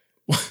like,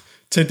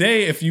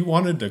 today, if you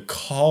wanted to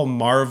call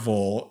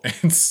Marvel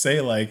and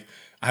say like,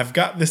 I've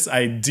got this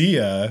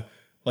idea,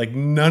 like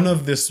none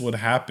of this would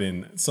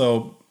happen.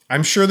 So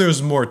I'm sure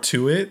there's more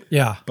to it.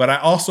 Yeah. But I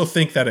also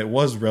think that it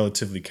was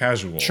relatively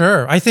casual.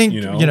 Sure. I think,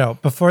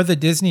 before the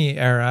Disney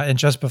era and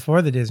just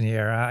before the Disney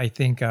era, I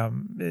think,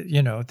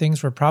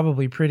 things were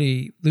probably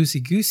pretty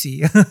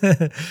loosey-goosey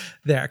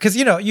there. Because,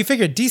 you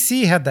figure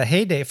DC had the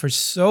heyday for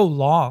so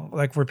long,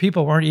 like where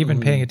people weren't even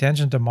paying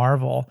attention to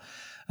Marvel.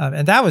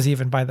 And that was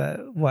even by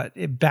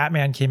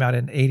Batman came out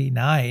in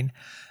 89.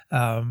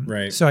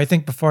 Right. So I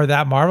think before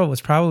that, Marvel was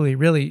probably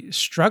really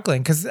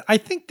struggling because I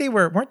think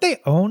weren't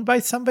they owned by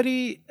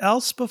somebody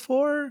else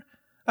before?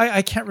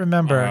 I can't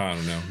remember. I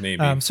don't know. Maybe.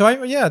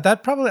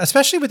 That probably,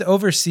 especially with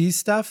overseas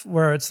stuff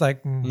where it's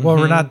like, well,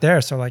 we're not there.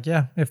 So like,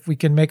 yeah, if we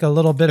can make a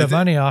little bit of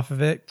money off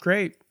of it,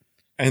 great.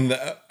 And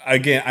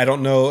again, I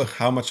don't know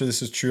how much of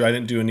this is true. I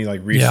didn't do any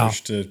like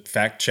research to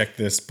fact check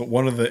this, but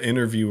one of the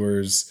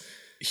interviewers,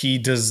 he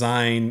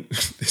designed,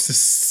 this is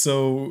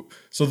so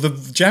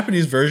the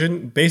Japanese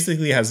version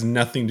basically has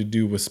nothing to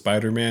do with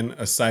Spider-Man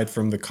aside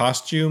from the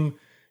costume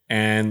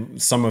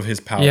and some of his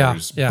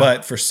powers. Yeah.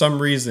 But for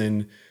some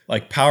reason,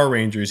 like Power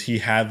Rangers, he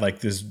had like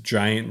this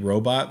giant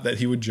robot that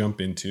he would jump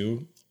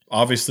into.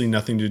 Obviously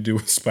nothing to do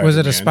with Spider-Man. Was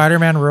it a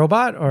Spider-Man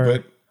robot or?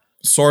 But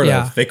sort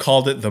of. They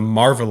called it the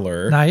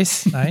Marveler.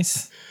 Nice.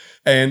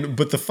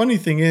 But the funny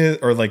thing is,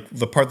 or like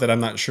the part that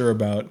I'm not sure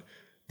about,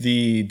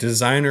 the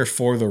designer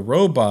for the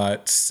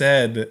robot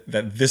said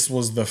that this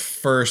was the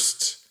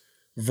first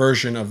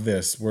version of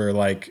this, where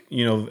like,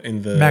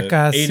 in the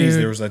Mecha 80s,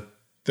 suit.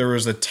 there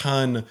was a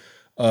ton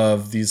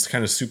of these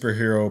kind of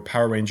superhero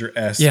Power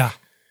Ranger-esque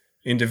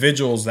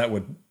individuals that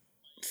would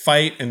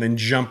fight and then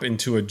jump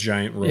into a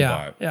giant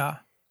robot. Yeah.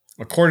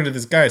 According to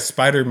this guy,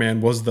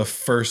 Spider-Man was the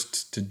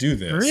first to do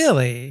this.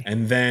 Really?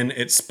 And then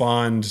it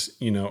spawned,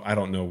 I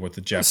don't know what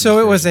the Japanese. So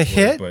it was a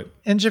hit but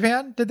in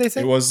Japan, did they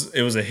say? It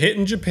was a hit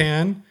in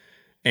Japan,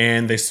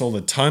 and they sold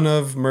a ton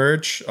of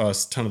merch, a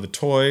ton of the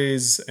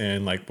toys,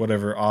 and like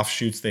whatever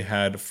offshoots they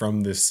had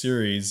from this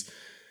series.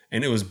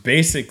 And it was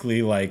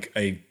basically like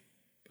a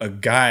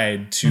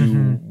guide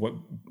to what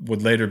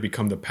would later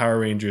become the Power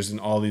Rangers and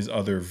all these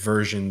other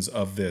versions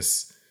of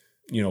this,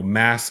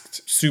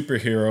 masked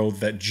superhero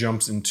that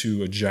jumps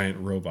into a giant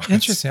robot.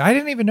 Interesting. I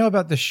didn't even know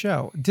about the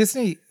show.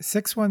 Disney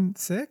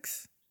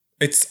 616?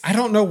 I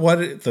don't know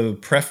what the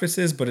preface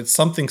is, but it's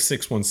something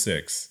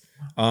 616.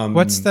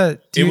 What's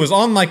it was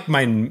on like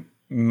my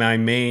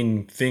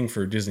main thing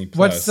for Disney Plus.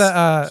 What's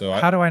the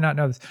how do I not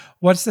know this?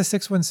 What's the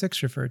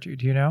 616 refer to?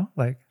 Do you know?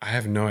 Like, I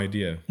have no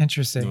idea.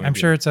 Interesting. No I'm idea.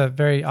 sure it's a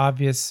very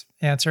obvious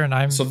answer, and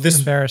I'm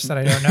embarrassed that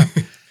I don't know.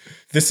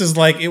 This is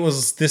like,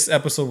 this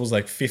episode was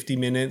like 50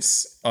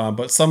 minutes,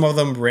 but some of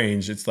them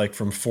range. It's like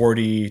from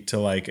 40 to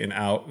like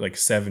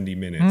 70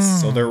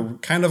 minutes. So they're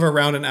kind of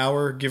around an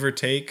hour, give or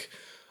take.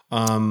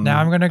 Now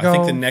I'm going to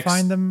go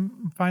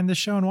find the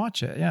show and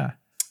watch it. Yeah.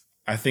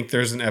 I think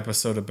there's an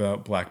episode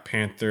about Black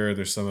Panther.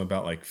 There's some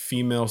about like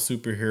female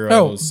superheroes.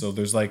 Oh. So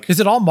there's like, is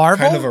it all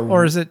Marvel kind of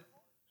or is it?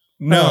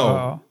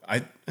 No,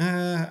 I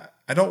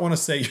don't want to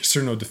say yes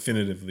or no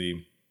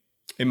definitively.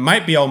 It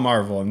might be all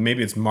Marvel, and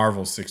maybe it's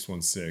Marvel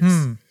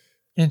 616.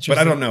 Interesting. But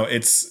I don't know. At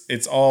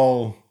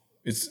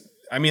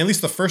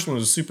least the first one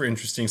was super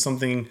interesting.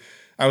 Something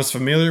I was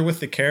familiar with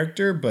the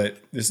character, but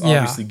this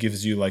obviously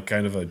gives you like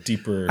kind of a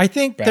deeper I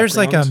think there's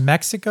like a background.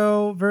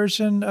 Mexico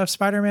version of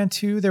Spider-Man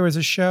 2. There was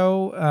a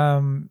show,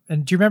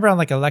 and do you remember on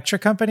like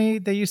Electric Company,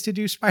 they used to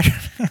do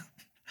Spider-Man?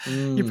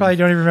 You probably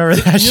don't even remember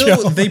that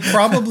show.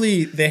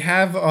 They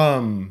have,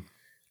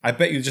 I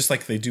bet you just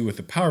like they do with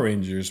the Power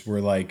Rangers,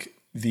 where like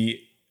the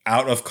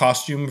out of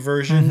costume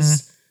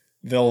versions,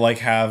 they'll like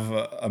have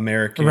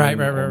American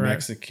or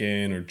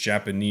Mexican or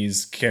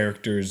Japanese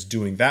characters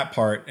doing that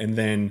part, and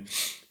then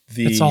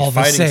it's all the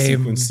fighting same,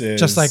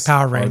 sequences, just like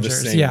Power are the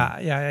Rangers. same.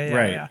 Yeah.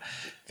 Right.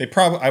 They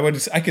probably,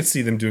 I could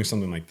see them doing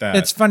something like that.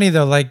 It's funny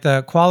though, like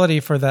the quality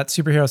for that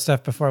superhero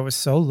stuff before was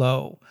so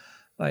low.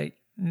 Like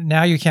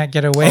now you can't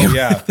get away with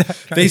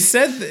that. They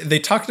said, they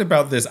talked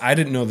about this. I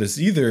didn't know this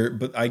either,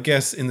 but I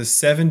guess in the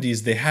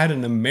 70s, they had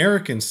an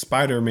American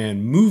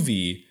Spider-Man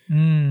movie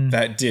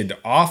that did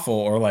awful,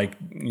 or like,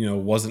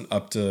 wasn't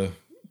up to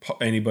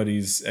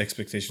anybody's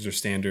expectations or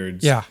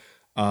standards. Yeah.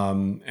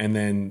 And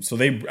then, so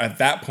they, at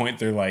that point,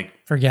 they're like,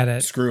 forget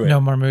it. Screw it. No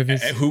more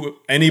movies.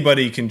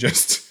 Anybody can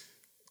just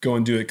go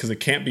and do it because it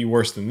can't be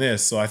worse than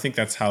this. So I think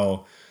that's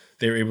how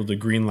they were able to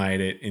greenlight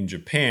it in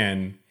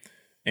Japan.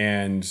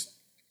 And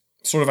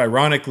sort of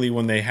ironically,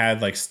 when they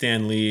had like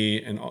Stan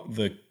Lee and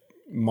the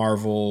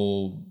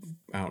Marvel,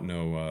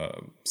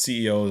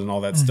 CEOs and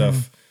all that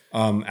stuff,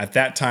 at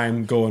that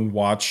time, go and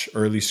watch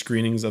early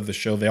screenings of the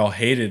show. They all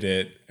hated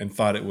it and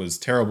thought it was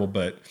terrible,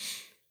 but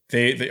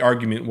the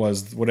argument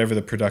was whatever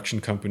the production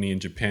company in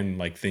Japan,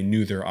 like they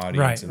knew their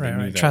audience and they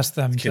knew that trust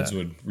them kids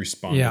would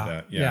respond to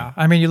that. Yeah.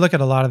 I mean, you look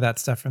at a lot of that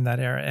stuff from that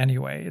era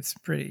anyway. It's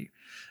pretty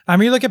I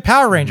mean, look at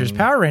Power Rangers.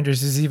 Power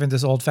Rangers is even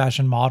this old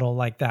fashioned model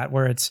like that,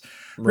 where it's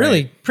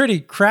really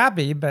pretty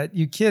crappy, but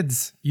you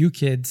kids,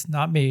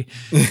 not me,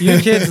 you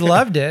kids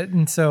loved it.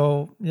 And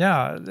so,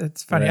 yeah,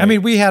 it's funny. I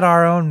mean, we had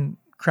our own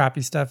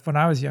crappy stuff when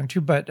I was young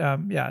too, but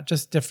yeah,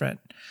 just different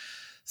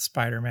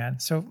Spider-Man.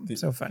 So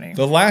funny.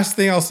 The last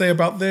thing I'll say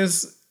about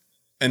this,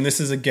 and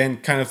this is again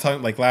kind of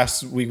talking like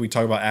last week we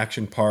talked about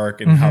Action Park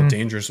and how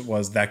dangerous it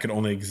was that could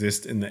only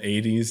exist in the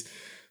 80s.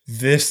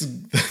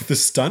 The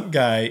stunt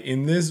guy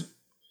in this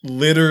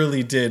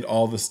literally did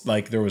all this.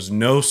 Like, there was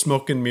no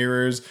smoke and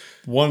mirrors.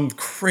 One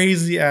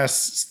crazy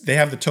ass, they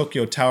have the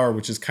Tokyo Tower,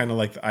 which is kind of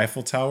like the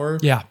Eiffel Tower.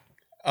 Yeah.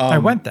 I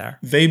went there.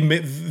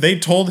 They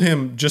told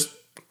him just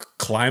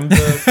climb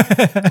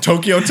the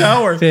Tokyo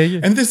Tower.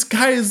 And this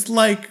guy is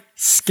like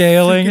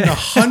scaling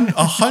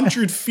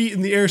 100 feet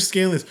in the air,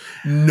 scaling this.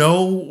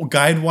 No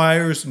guide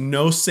wires,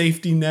 no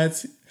safety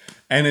nets.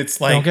 And it's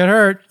like, don't get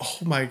hurt. Oh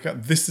my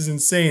God, this is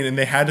insane. And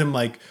they had him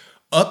like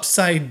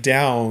upside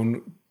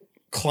down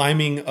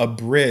climbing a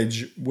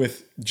bridge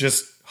with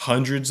just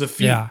hundreds of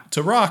feet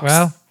to rocks.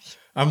 Well,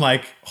 I'm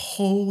like,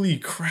 holy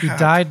crap. He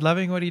died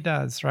loving what he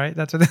does, right?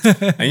 That's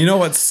what. And you know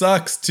what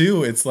sucks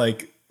too? It's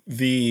like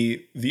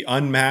the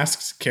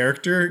unmasked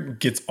character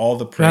gets all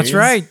the praise. That's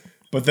right.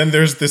 But then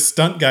there's this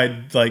stunt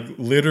guy like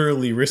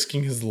literally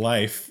risking his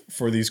life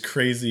for these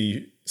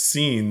crazy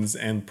scenes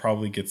and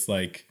probably gets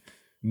like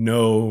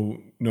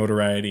no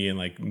notoriety and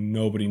like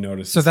nobody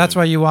notices. So that's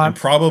why you want, and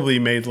probably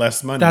made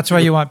less money. That's why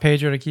you want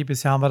Pedro to keep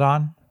his helmet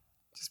on.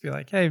 Just be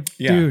like, hey,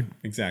 dude,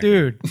 exactly.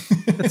 Dude,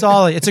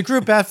 it's a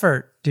group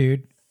effort,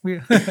 dude.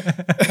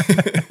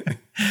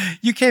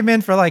 You came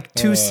in for like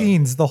 2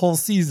 scenes the whole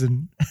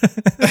season.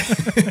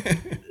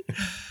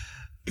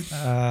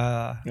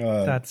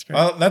 That's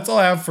great. That's all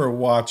I have for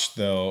watch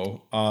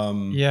though.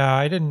 Yeah,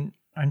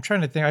 I'm trying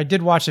to think. I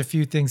did watch a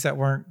few things that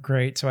weren't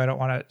great, so I don't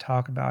want to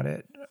talk about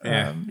it.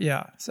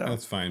 So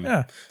that's fine.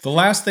 Yeah. The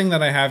last thing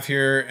that I have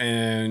here,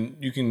 and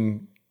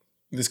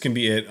this can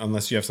be it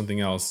unless you have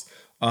something else.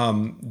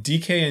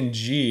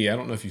 DKNG, I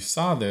don't know if you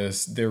saw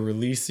this, they're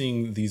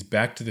releasing these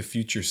Back to the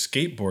Future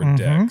skateboard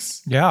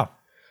decks. Yeah.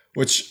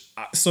 Which,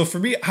 so for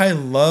me, I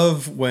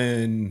love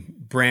when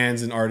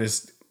brands and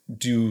artists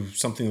do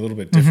something a little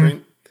bit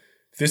different.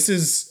 This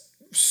is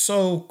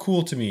so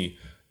cool to me.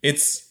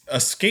 It's a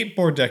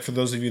skateboard deck, for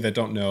those of you that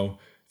don't know.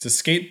 It's a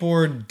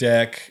skateboard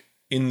deck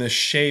in the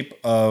shape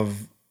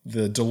of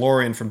the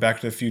DeLorean from Back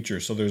to the Future.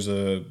 So there's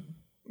a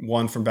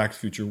one from Back to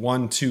the Future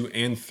 1, 2,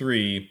 and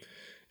 3.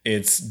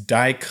 It's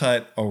die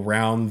cut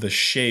around the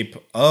shape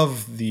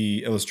of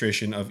the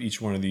illustration of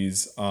each one of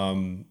these.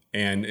 And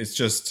it's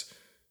just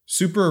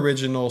super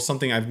original,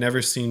 something I've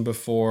never seen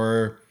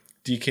before.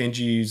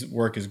 DKNG's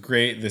work is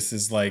great. This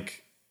is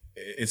like,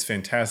 it's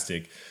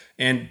fantastic.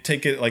 And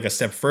take it like a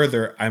step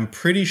further, I'm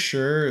pretty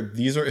sure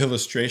these are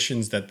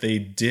illustrations that they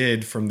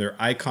did from their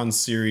Icon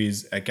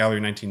series at Gallery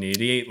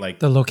 1988, like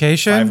the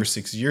location 5 or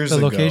 6 years ago.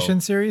 The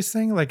location series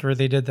thing, like where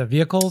they did the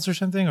vehicles or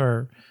something,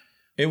 or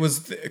it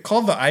was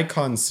called the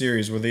Icon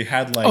series, where they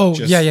had like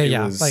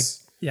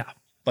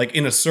like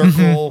in a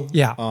circle,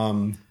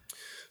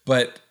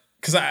 But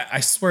because I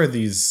swear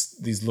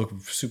these look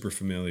super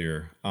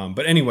familiar.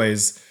 But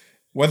anyways,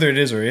 whether it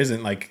is or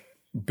isn't, like,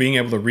 being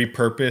able to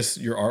repurpose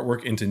your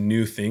artwork into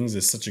new things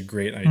is such a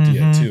great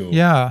idea too.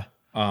 Yeah.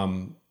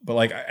 But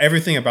like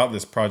everything about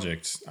this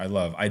project, I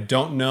love. I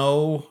don't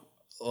know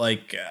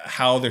like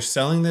how they're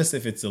selling this,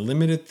 if it's a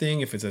limited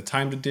thing, if it's a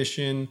timed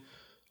edition.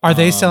 Are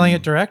they selling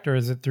it direct, or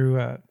is it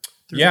through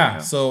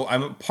so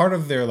I'm a part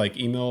of their like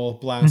email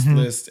blast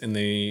list, and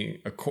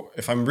they,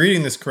 if I'm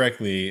reading this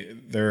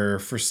correctly, they're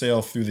for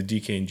sale through the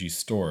DKNG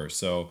store.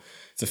 So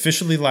it's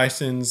officially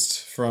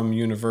licensed from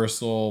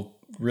Universal.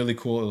 Really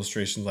cool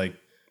illustrations. Like,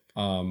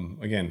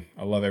 again,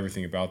 I love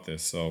everything about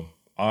this. So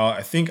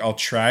I think I'll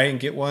try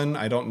and get one.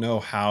 I don't know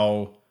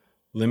how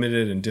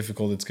limited and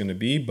difficult it's going to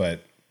be,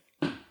 but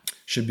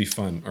should be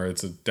fun. Or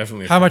it's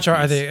definitely. How much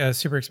are they?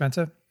 Super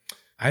expensive?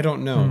 I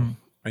don't know.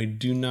 I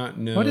do not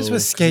know. What is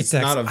with skate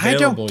decks? I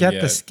don't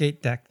get the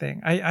skate deck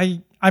thing.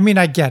 I mean,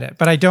 I get it,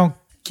 but I don't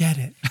get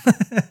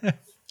it.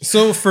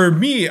 So for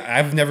me,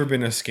 I've never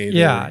been a skater.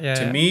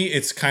 To me,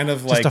 it's kind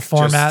of like a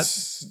format.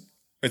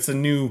 It's a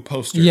new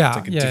poster. Yeah, it's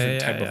like a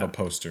different type of a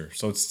poster.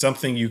 So it's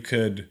something you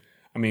could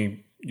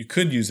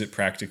use it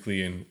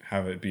practically and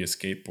have it be a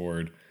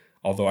skateboard.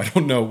 Although I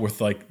don't know with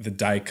like the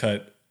die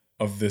cut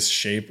of this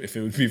shape, if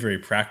it would be very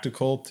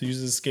practical to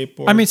use as a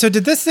skateboard. I mean, so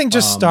did this thing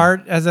just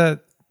start as a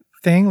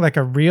thing, like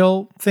a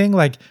real thing?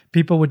 Like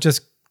people would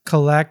just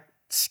collect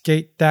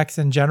skate decks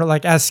in general,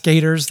 like as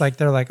skaters, like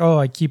they're like, oh,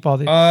 I keep all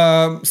the.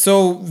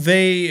 So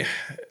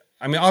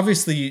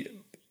obviously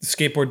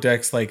skateboard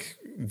decks, like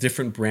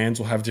different brands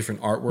will have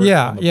different artwork.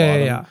 On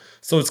the bottom.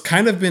 So it's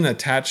kind of been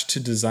attached to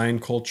design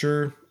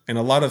culture, and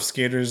a lot of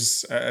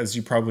skaters, as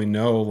you probably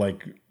know,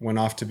 like went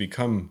off to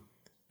become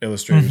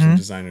illustrators and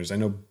designers. I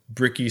know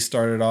Bricky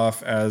started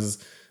off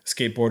as a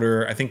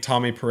skateboarder. I think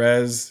Tommy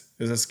Perez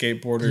is a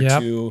skateboarder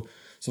too.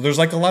 So there's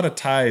like a lot of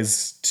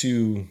ties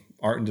to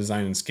art and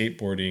design and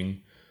skateboarding.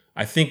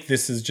 I think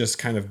this has just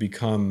kind of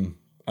become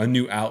a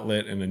new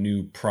outlet and a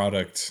new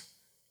product,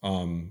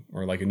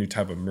 or like a new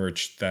type of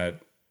merch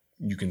that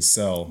you can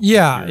sell.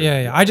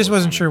 Yeah. I just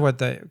wasn't sure what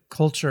the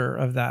culture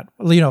of that,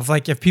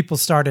 if people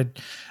started,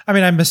 I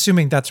mean, I'm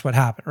assuming that's what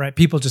happened, right?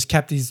 People just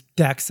kept these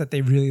decks that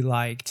they really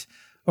liked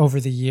over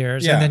the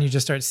years, and then you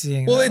just start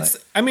seeing. Well,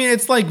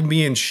 it's like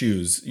me and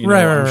shoes.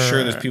 I'm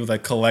sure there's people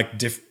that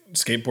collect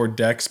skateboard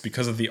decks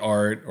because of the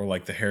art or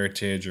like the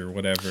heritage or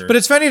whatever. But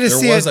it's funny to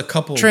see a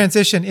couple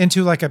transition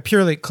into like a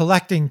purely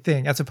collecting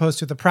thing as opposed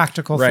to the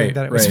practical thing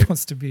that it was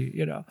supposed to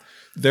be.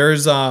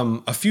 There's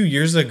a few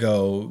years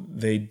ago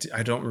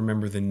I don't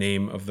remember the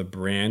name of the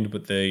brand,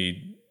 but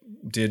they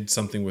did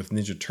something with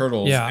Ninja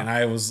Turtles, and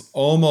I was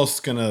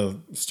almost gonna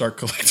start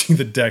collecting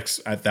the decks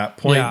at that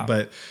point,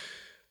 but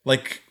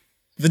like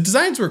the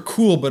designs were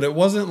cool, but it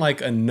wasn't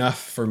like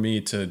enough for me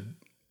to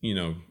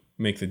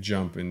make the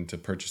jump and to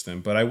purchase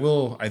them. But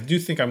I do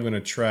think I'm going to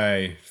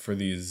try for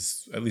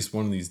these, at least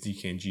one of these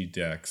DKNG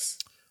decks.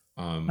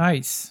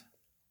 Nice.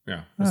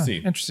 Yeah, we'll see.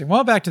 Interesting.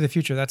 Well, Back to the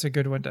Future, that's a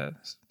good one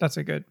that's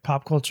a good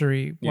pop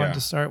culture-y one to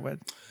start with.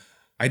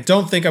 I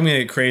don't think I'm going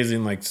to get crazy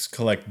and like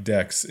collect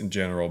decks in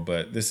general,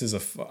 but this is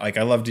I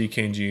love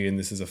DKNG, and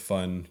this is a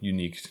fun,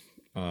 unique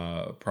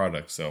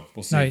product. So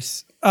we'll see.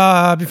 Nice.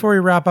 Before we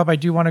wrap up, I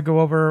do want to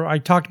go over, I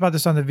talked about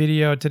this on the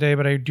video today,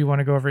 but I do want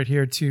to go over it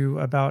here too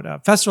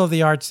about Festival of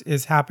the Arts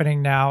is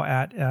happening now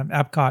at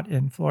Epcot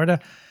in Florida,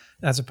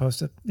 as opposed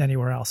to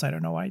anywhere else. I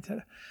don't know why I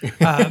did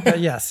it. But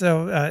yeah,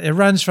 so it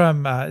runs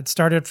from, it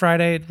started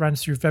Friday, it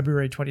runs through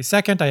February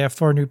 22nd. I have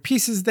 4 new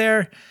pieces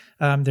there.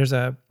 There's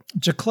a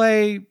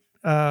Jaclay,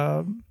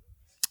 not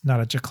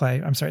a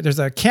Jaclay, I'm sorry. There's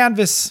a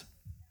canvas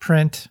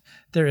print,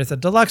 there is a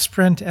deluxe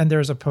print, and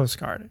there's a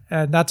postcard.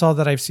 And that's all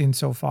that I've seen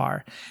so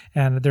far.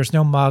 And there's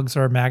no mugs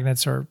or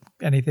magnets or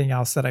anything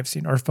else that I've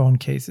seen, or phone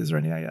cases or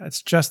anything like that.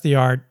 It's just the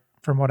art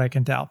from what I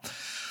can tell.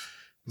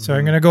 So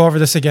I'm going to go over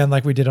this again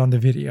like we did on the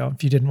video,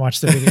 if you didn't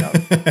watch the video,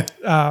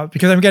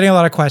 because I'm getting a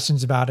lot of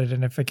questions about it.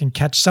 And if I can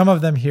catch some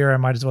of them here, I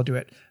might as well do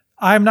it.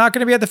 I'm not going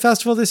to be at the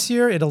festival this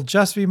year. It'll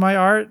just be my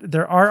art.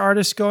 There are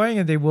artists going,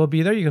 and they will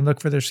be there. You can look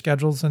for their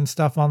schedules and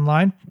stuff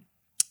online.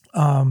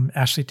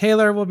 Ashley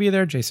Taylor will be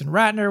there. Jason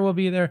Ratner will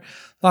be there.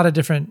 A lot of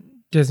different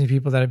Disney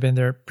people that have been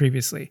there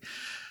previously.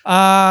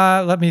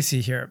 Let me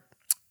see here.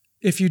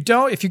 If you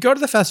go to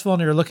the festival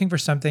and you're looking for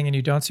something and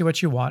you don't see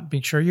what you want,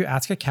 make sure you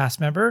ask a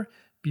cast member.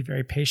 Be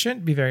very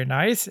patient, be very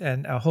nice,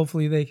 and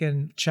hopefully they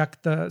can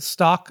check the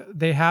stock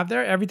they have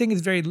there. Everything is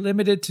very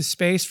limited to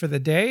space for the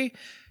day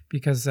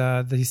because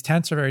these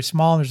tents are very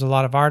small and there's a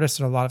lot of artists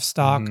and a lot of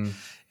stock.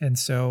 And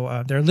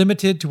so they're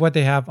limited to what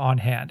they have on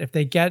hand. If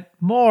they get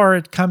more,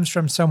 it comes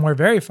from somewhere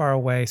very far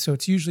away. So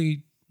it's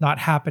usually not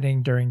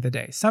happening during the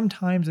day.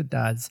 Sometimes it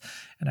does.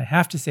 And I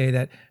have to say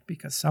that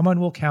because someone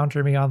will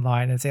counter me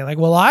online and say like,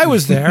 well, I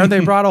was there. They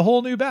brought a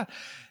whole new bat.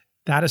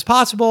 That is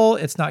possible.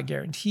 It's not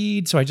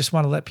guaranteed. So I just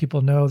want to let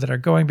people know that are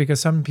going,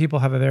 because some people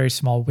have a very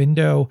small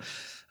window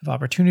of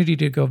opportunity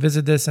to go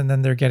visit this. And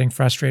then they're getting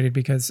frustrated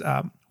because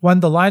one,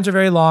 the lines are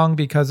very long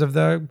because of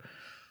the,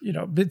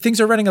 things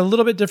are running a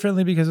little bit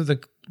differently because of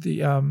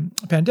the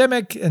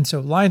pandemic. And so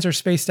lines are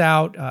spaced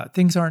out.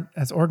 Things aren't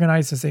as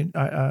organized as they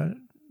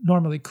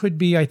normally could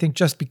be, I think,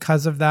 just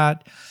because of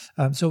that.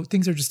 So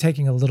things are just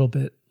taking a little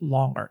bit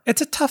longer.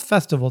 It's a tough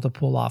festival to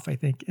pull off, I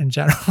think, in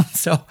general.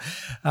 So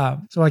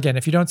again,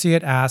 if you don't see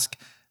it, ask.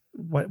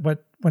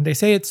 When they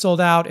say it's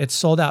sold out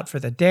for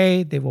the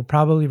day. They will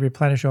probably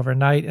replenish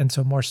overnight. And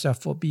so more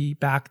stuff will be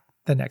back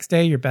the next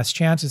day. Your best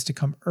chance is to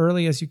come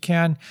early as you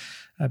can,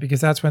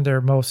 because that's when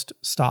they're most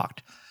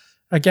stocked.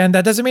 Again,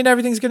 that doesn't mean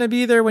everything's going to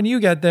be there when you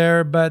get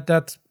there, but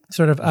that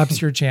sort of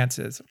ups your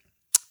chances.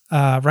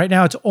 Right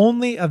now, it's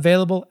only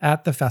available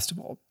at the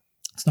festival.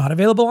 It's not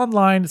available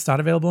online. It's not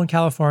available in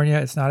California.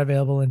 It's not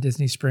available in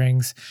Disney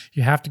Springs.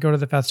 You have to go to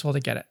the festival to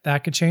get it.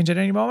 That could change at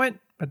any moment,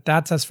 but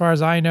that's, as far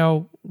as I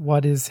know,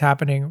 what is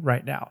happening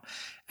right now.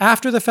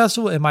 After the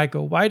festival, it might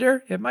go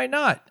wider. It might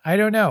not. I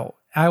don't know.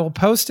 I will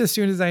post as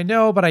soon as I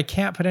know, but I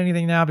can't put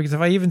anything now, because if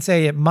I even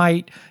say it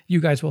might,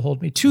 you guys will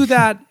hold me to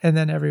that, and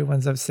then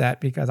everyone's upset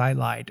because I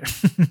lied.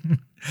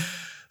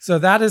 So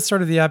that is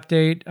sort of the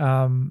update.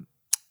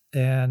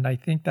 And I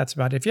think that's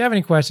about it. If you have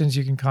any questions,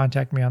 you can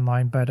contact me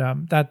online. But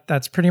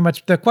that's pretty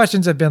much, the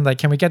questions have been like,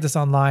 can we get this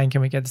online? Can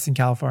we get this in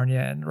California?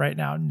 And right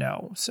now,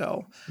 no.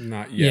 So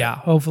not yet. Yeah,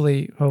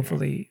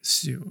 hopefully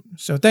soon.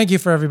 So thank you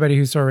for everybody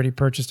who's already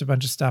purchased a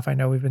bunch of stuff. I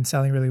know we've been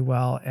selling really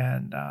well,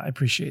 and I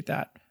appreciate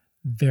that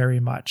very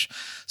much.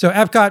 So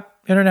Epcot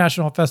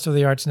International Festival of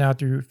the Arts now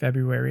through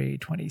February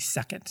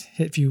 22nd.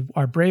 If you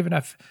are brave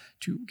enough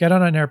to get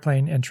on an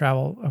airplane and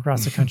travel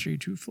across the country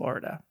to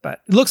Florida. But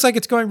it looks like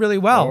it's going really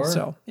well. Or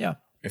so yeah.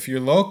 If you're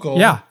local.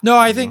 Yeah. No,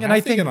 I think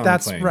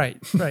that's right.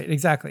 Right.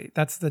 Exactly.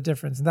 That's the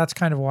difference. And that's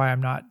kind of why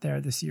I'm not there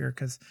this year,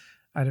 because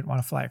I didn't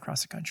want to fly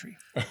across the country.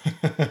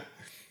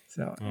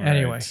 So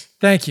anyway,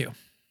 Thank you.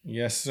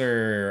 Yes,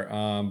 sir.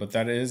 But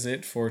that is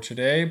it for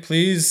today.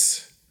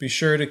 Please be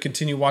sure to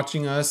continue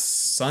watching us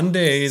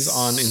Sundays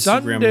on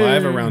Instagram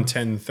Live around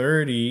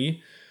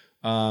 10:30.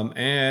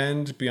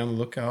 And be on the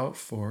lookout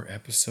for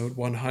episode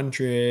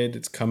 100.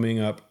 It's coming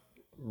up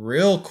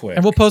real quick.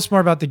 And we'll post more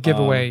about the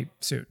giveaway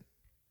soon.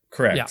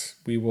 Correct. Yeah.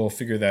 We will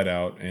figure that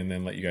out and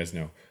then let you guys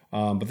know.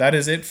 But that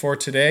is it for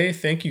today.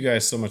 Thank you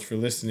guys so much for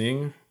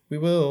listening. We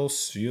will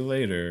see you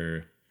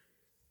later.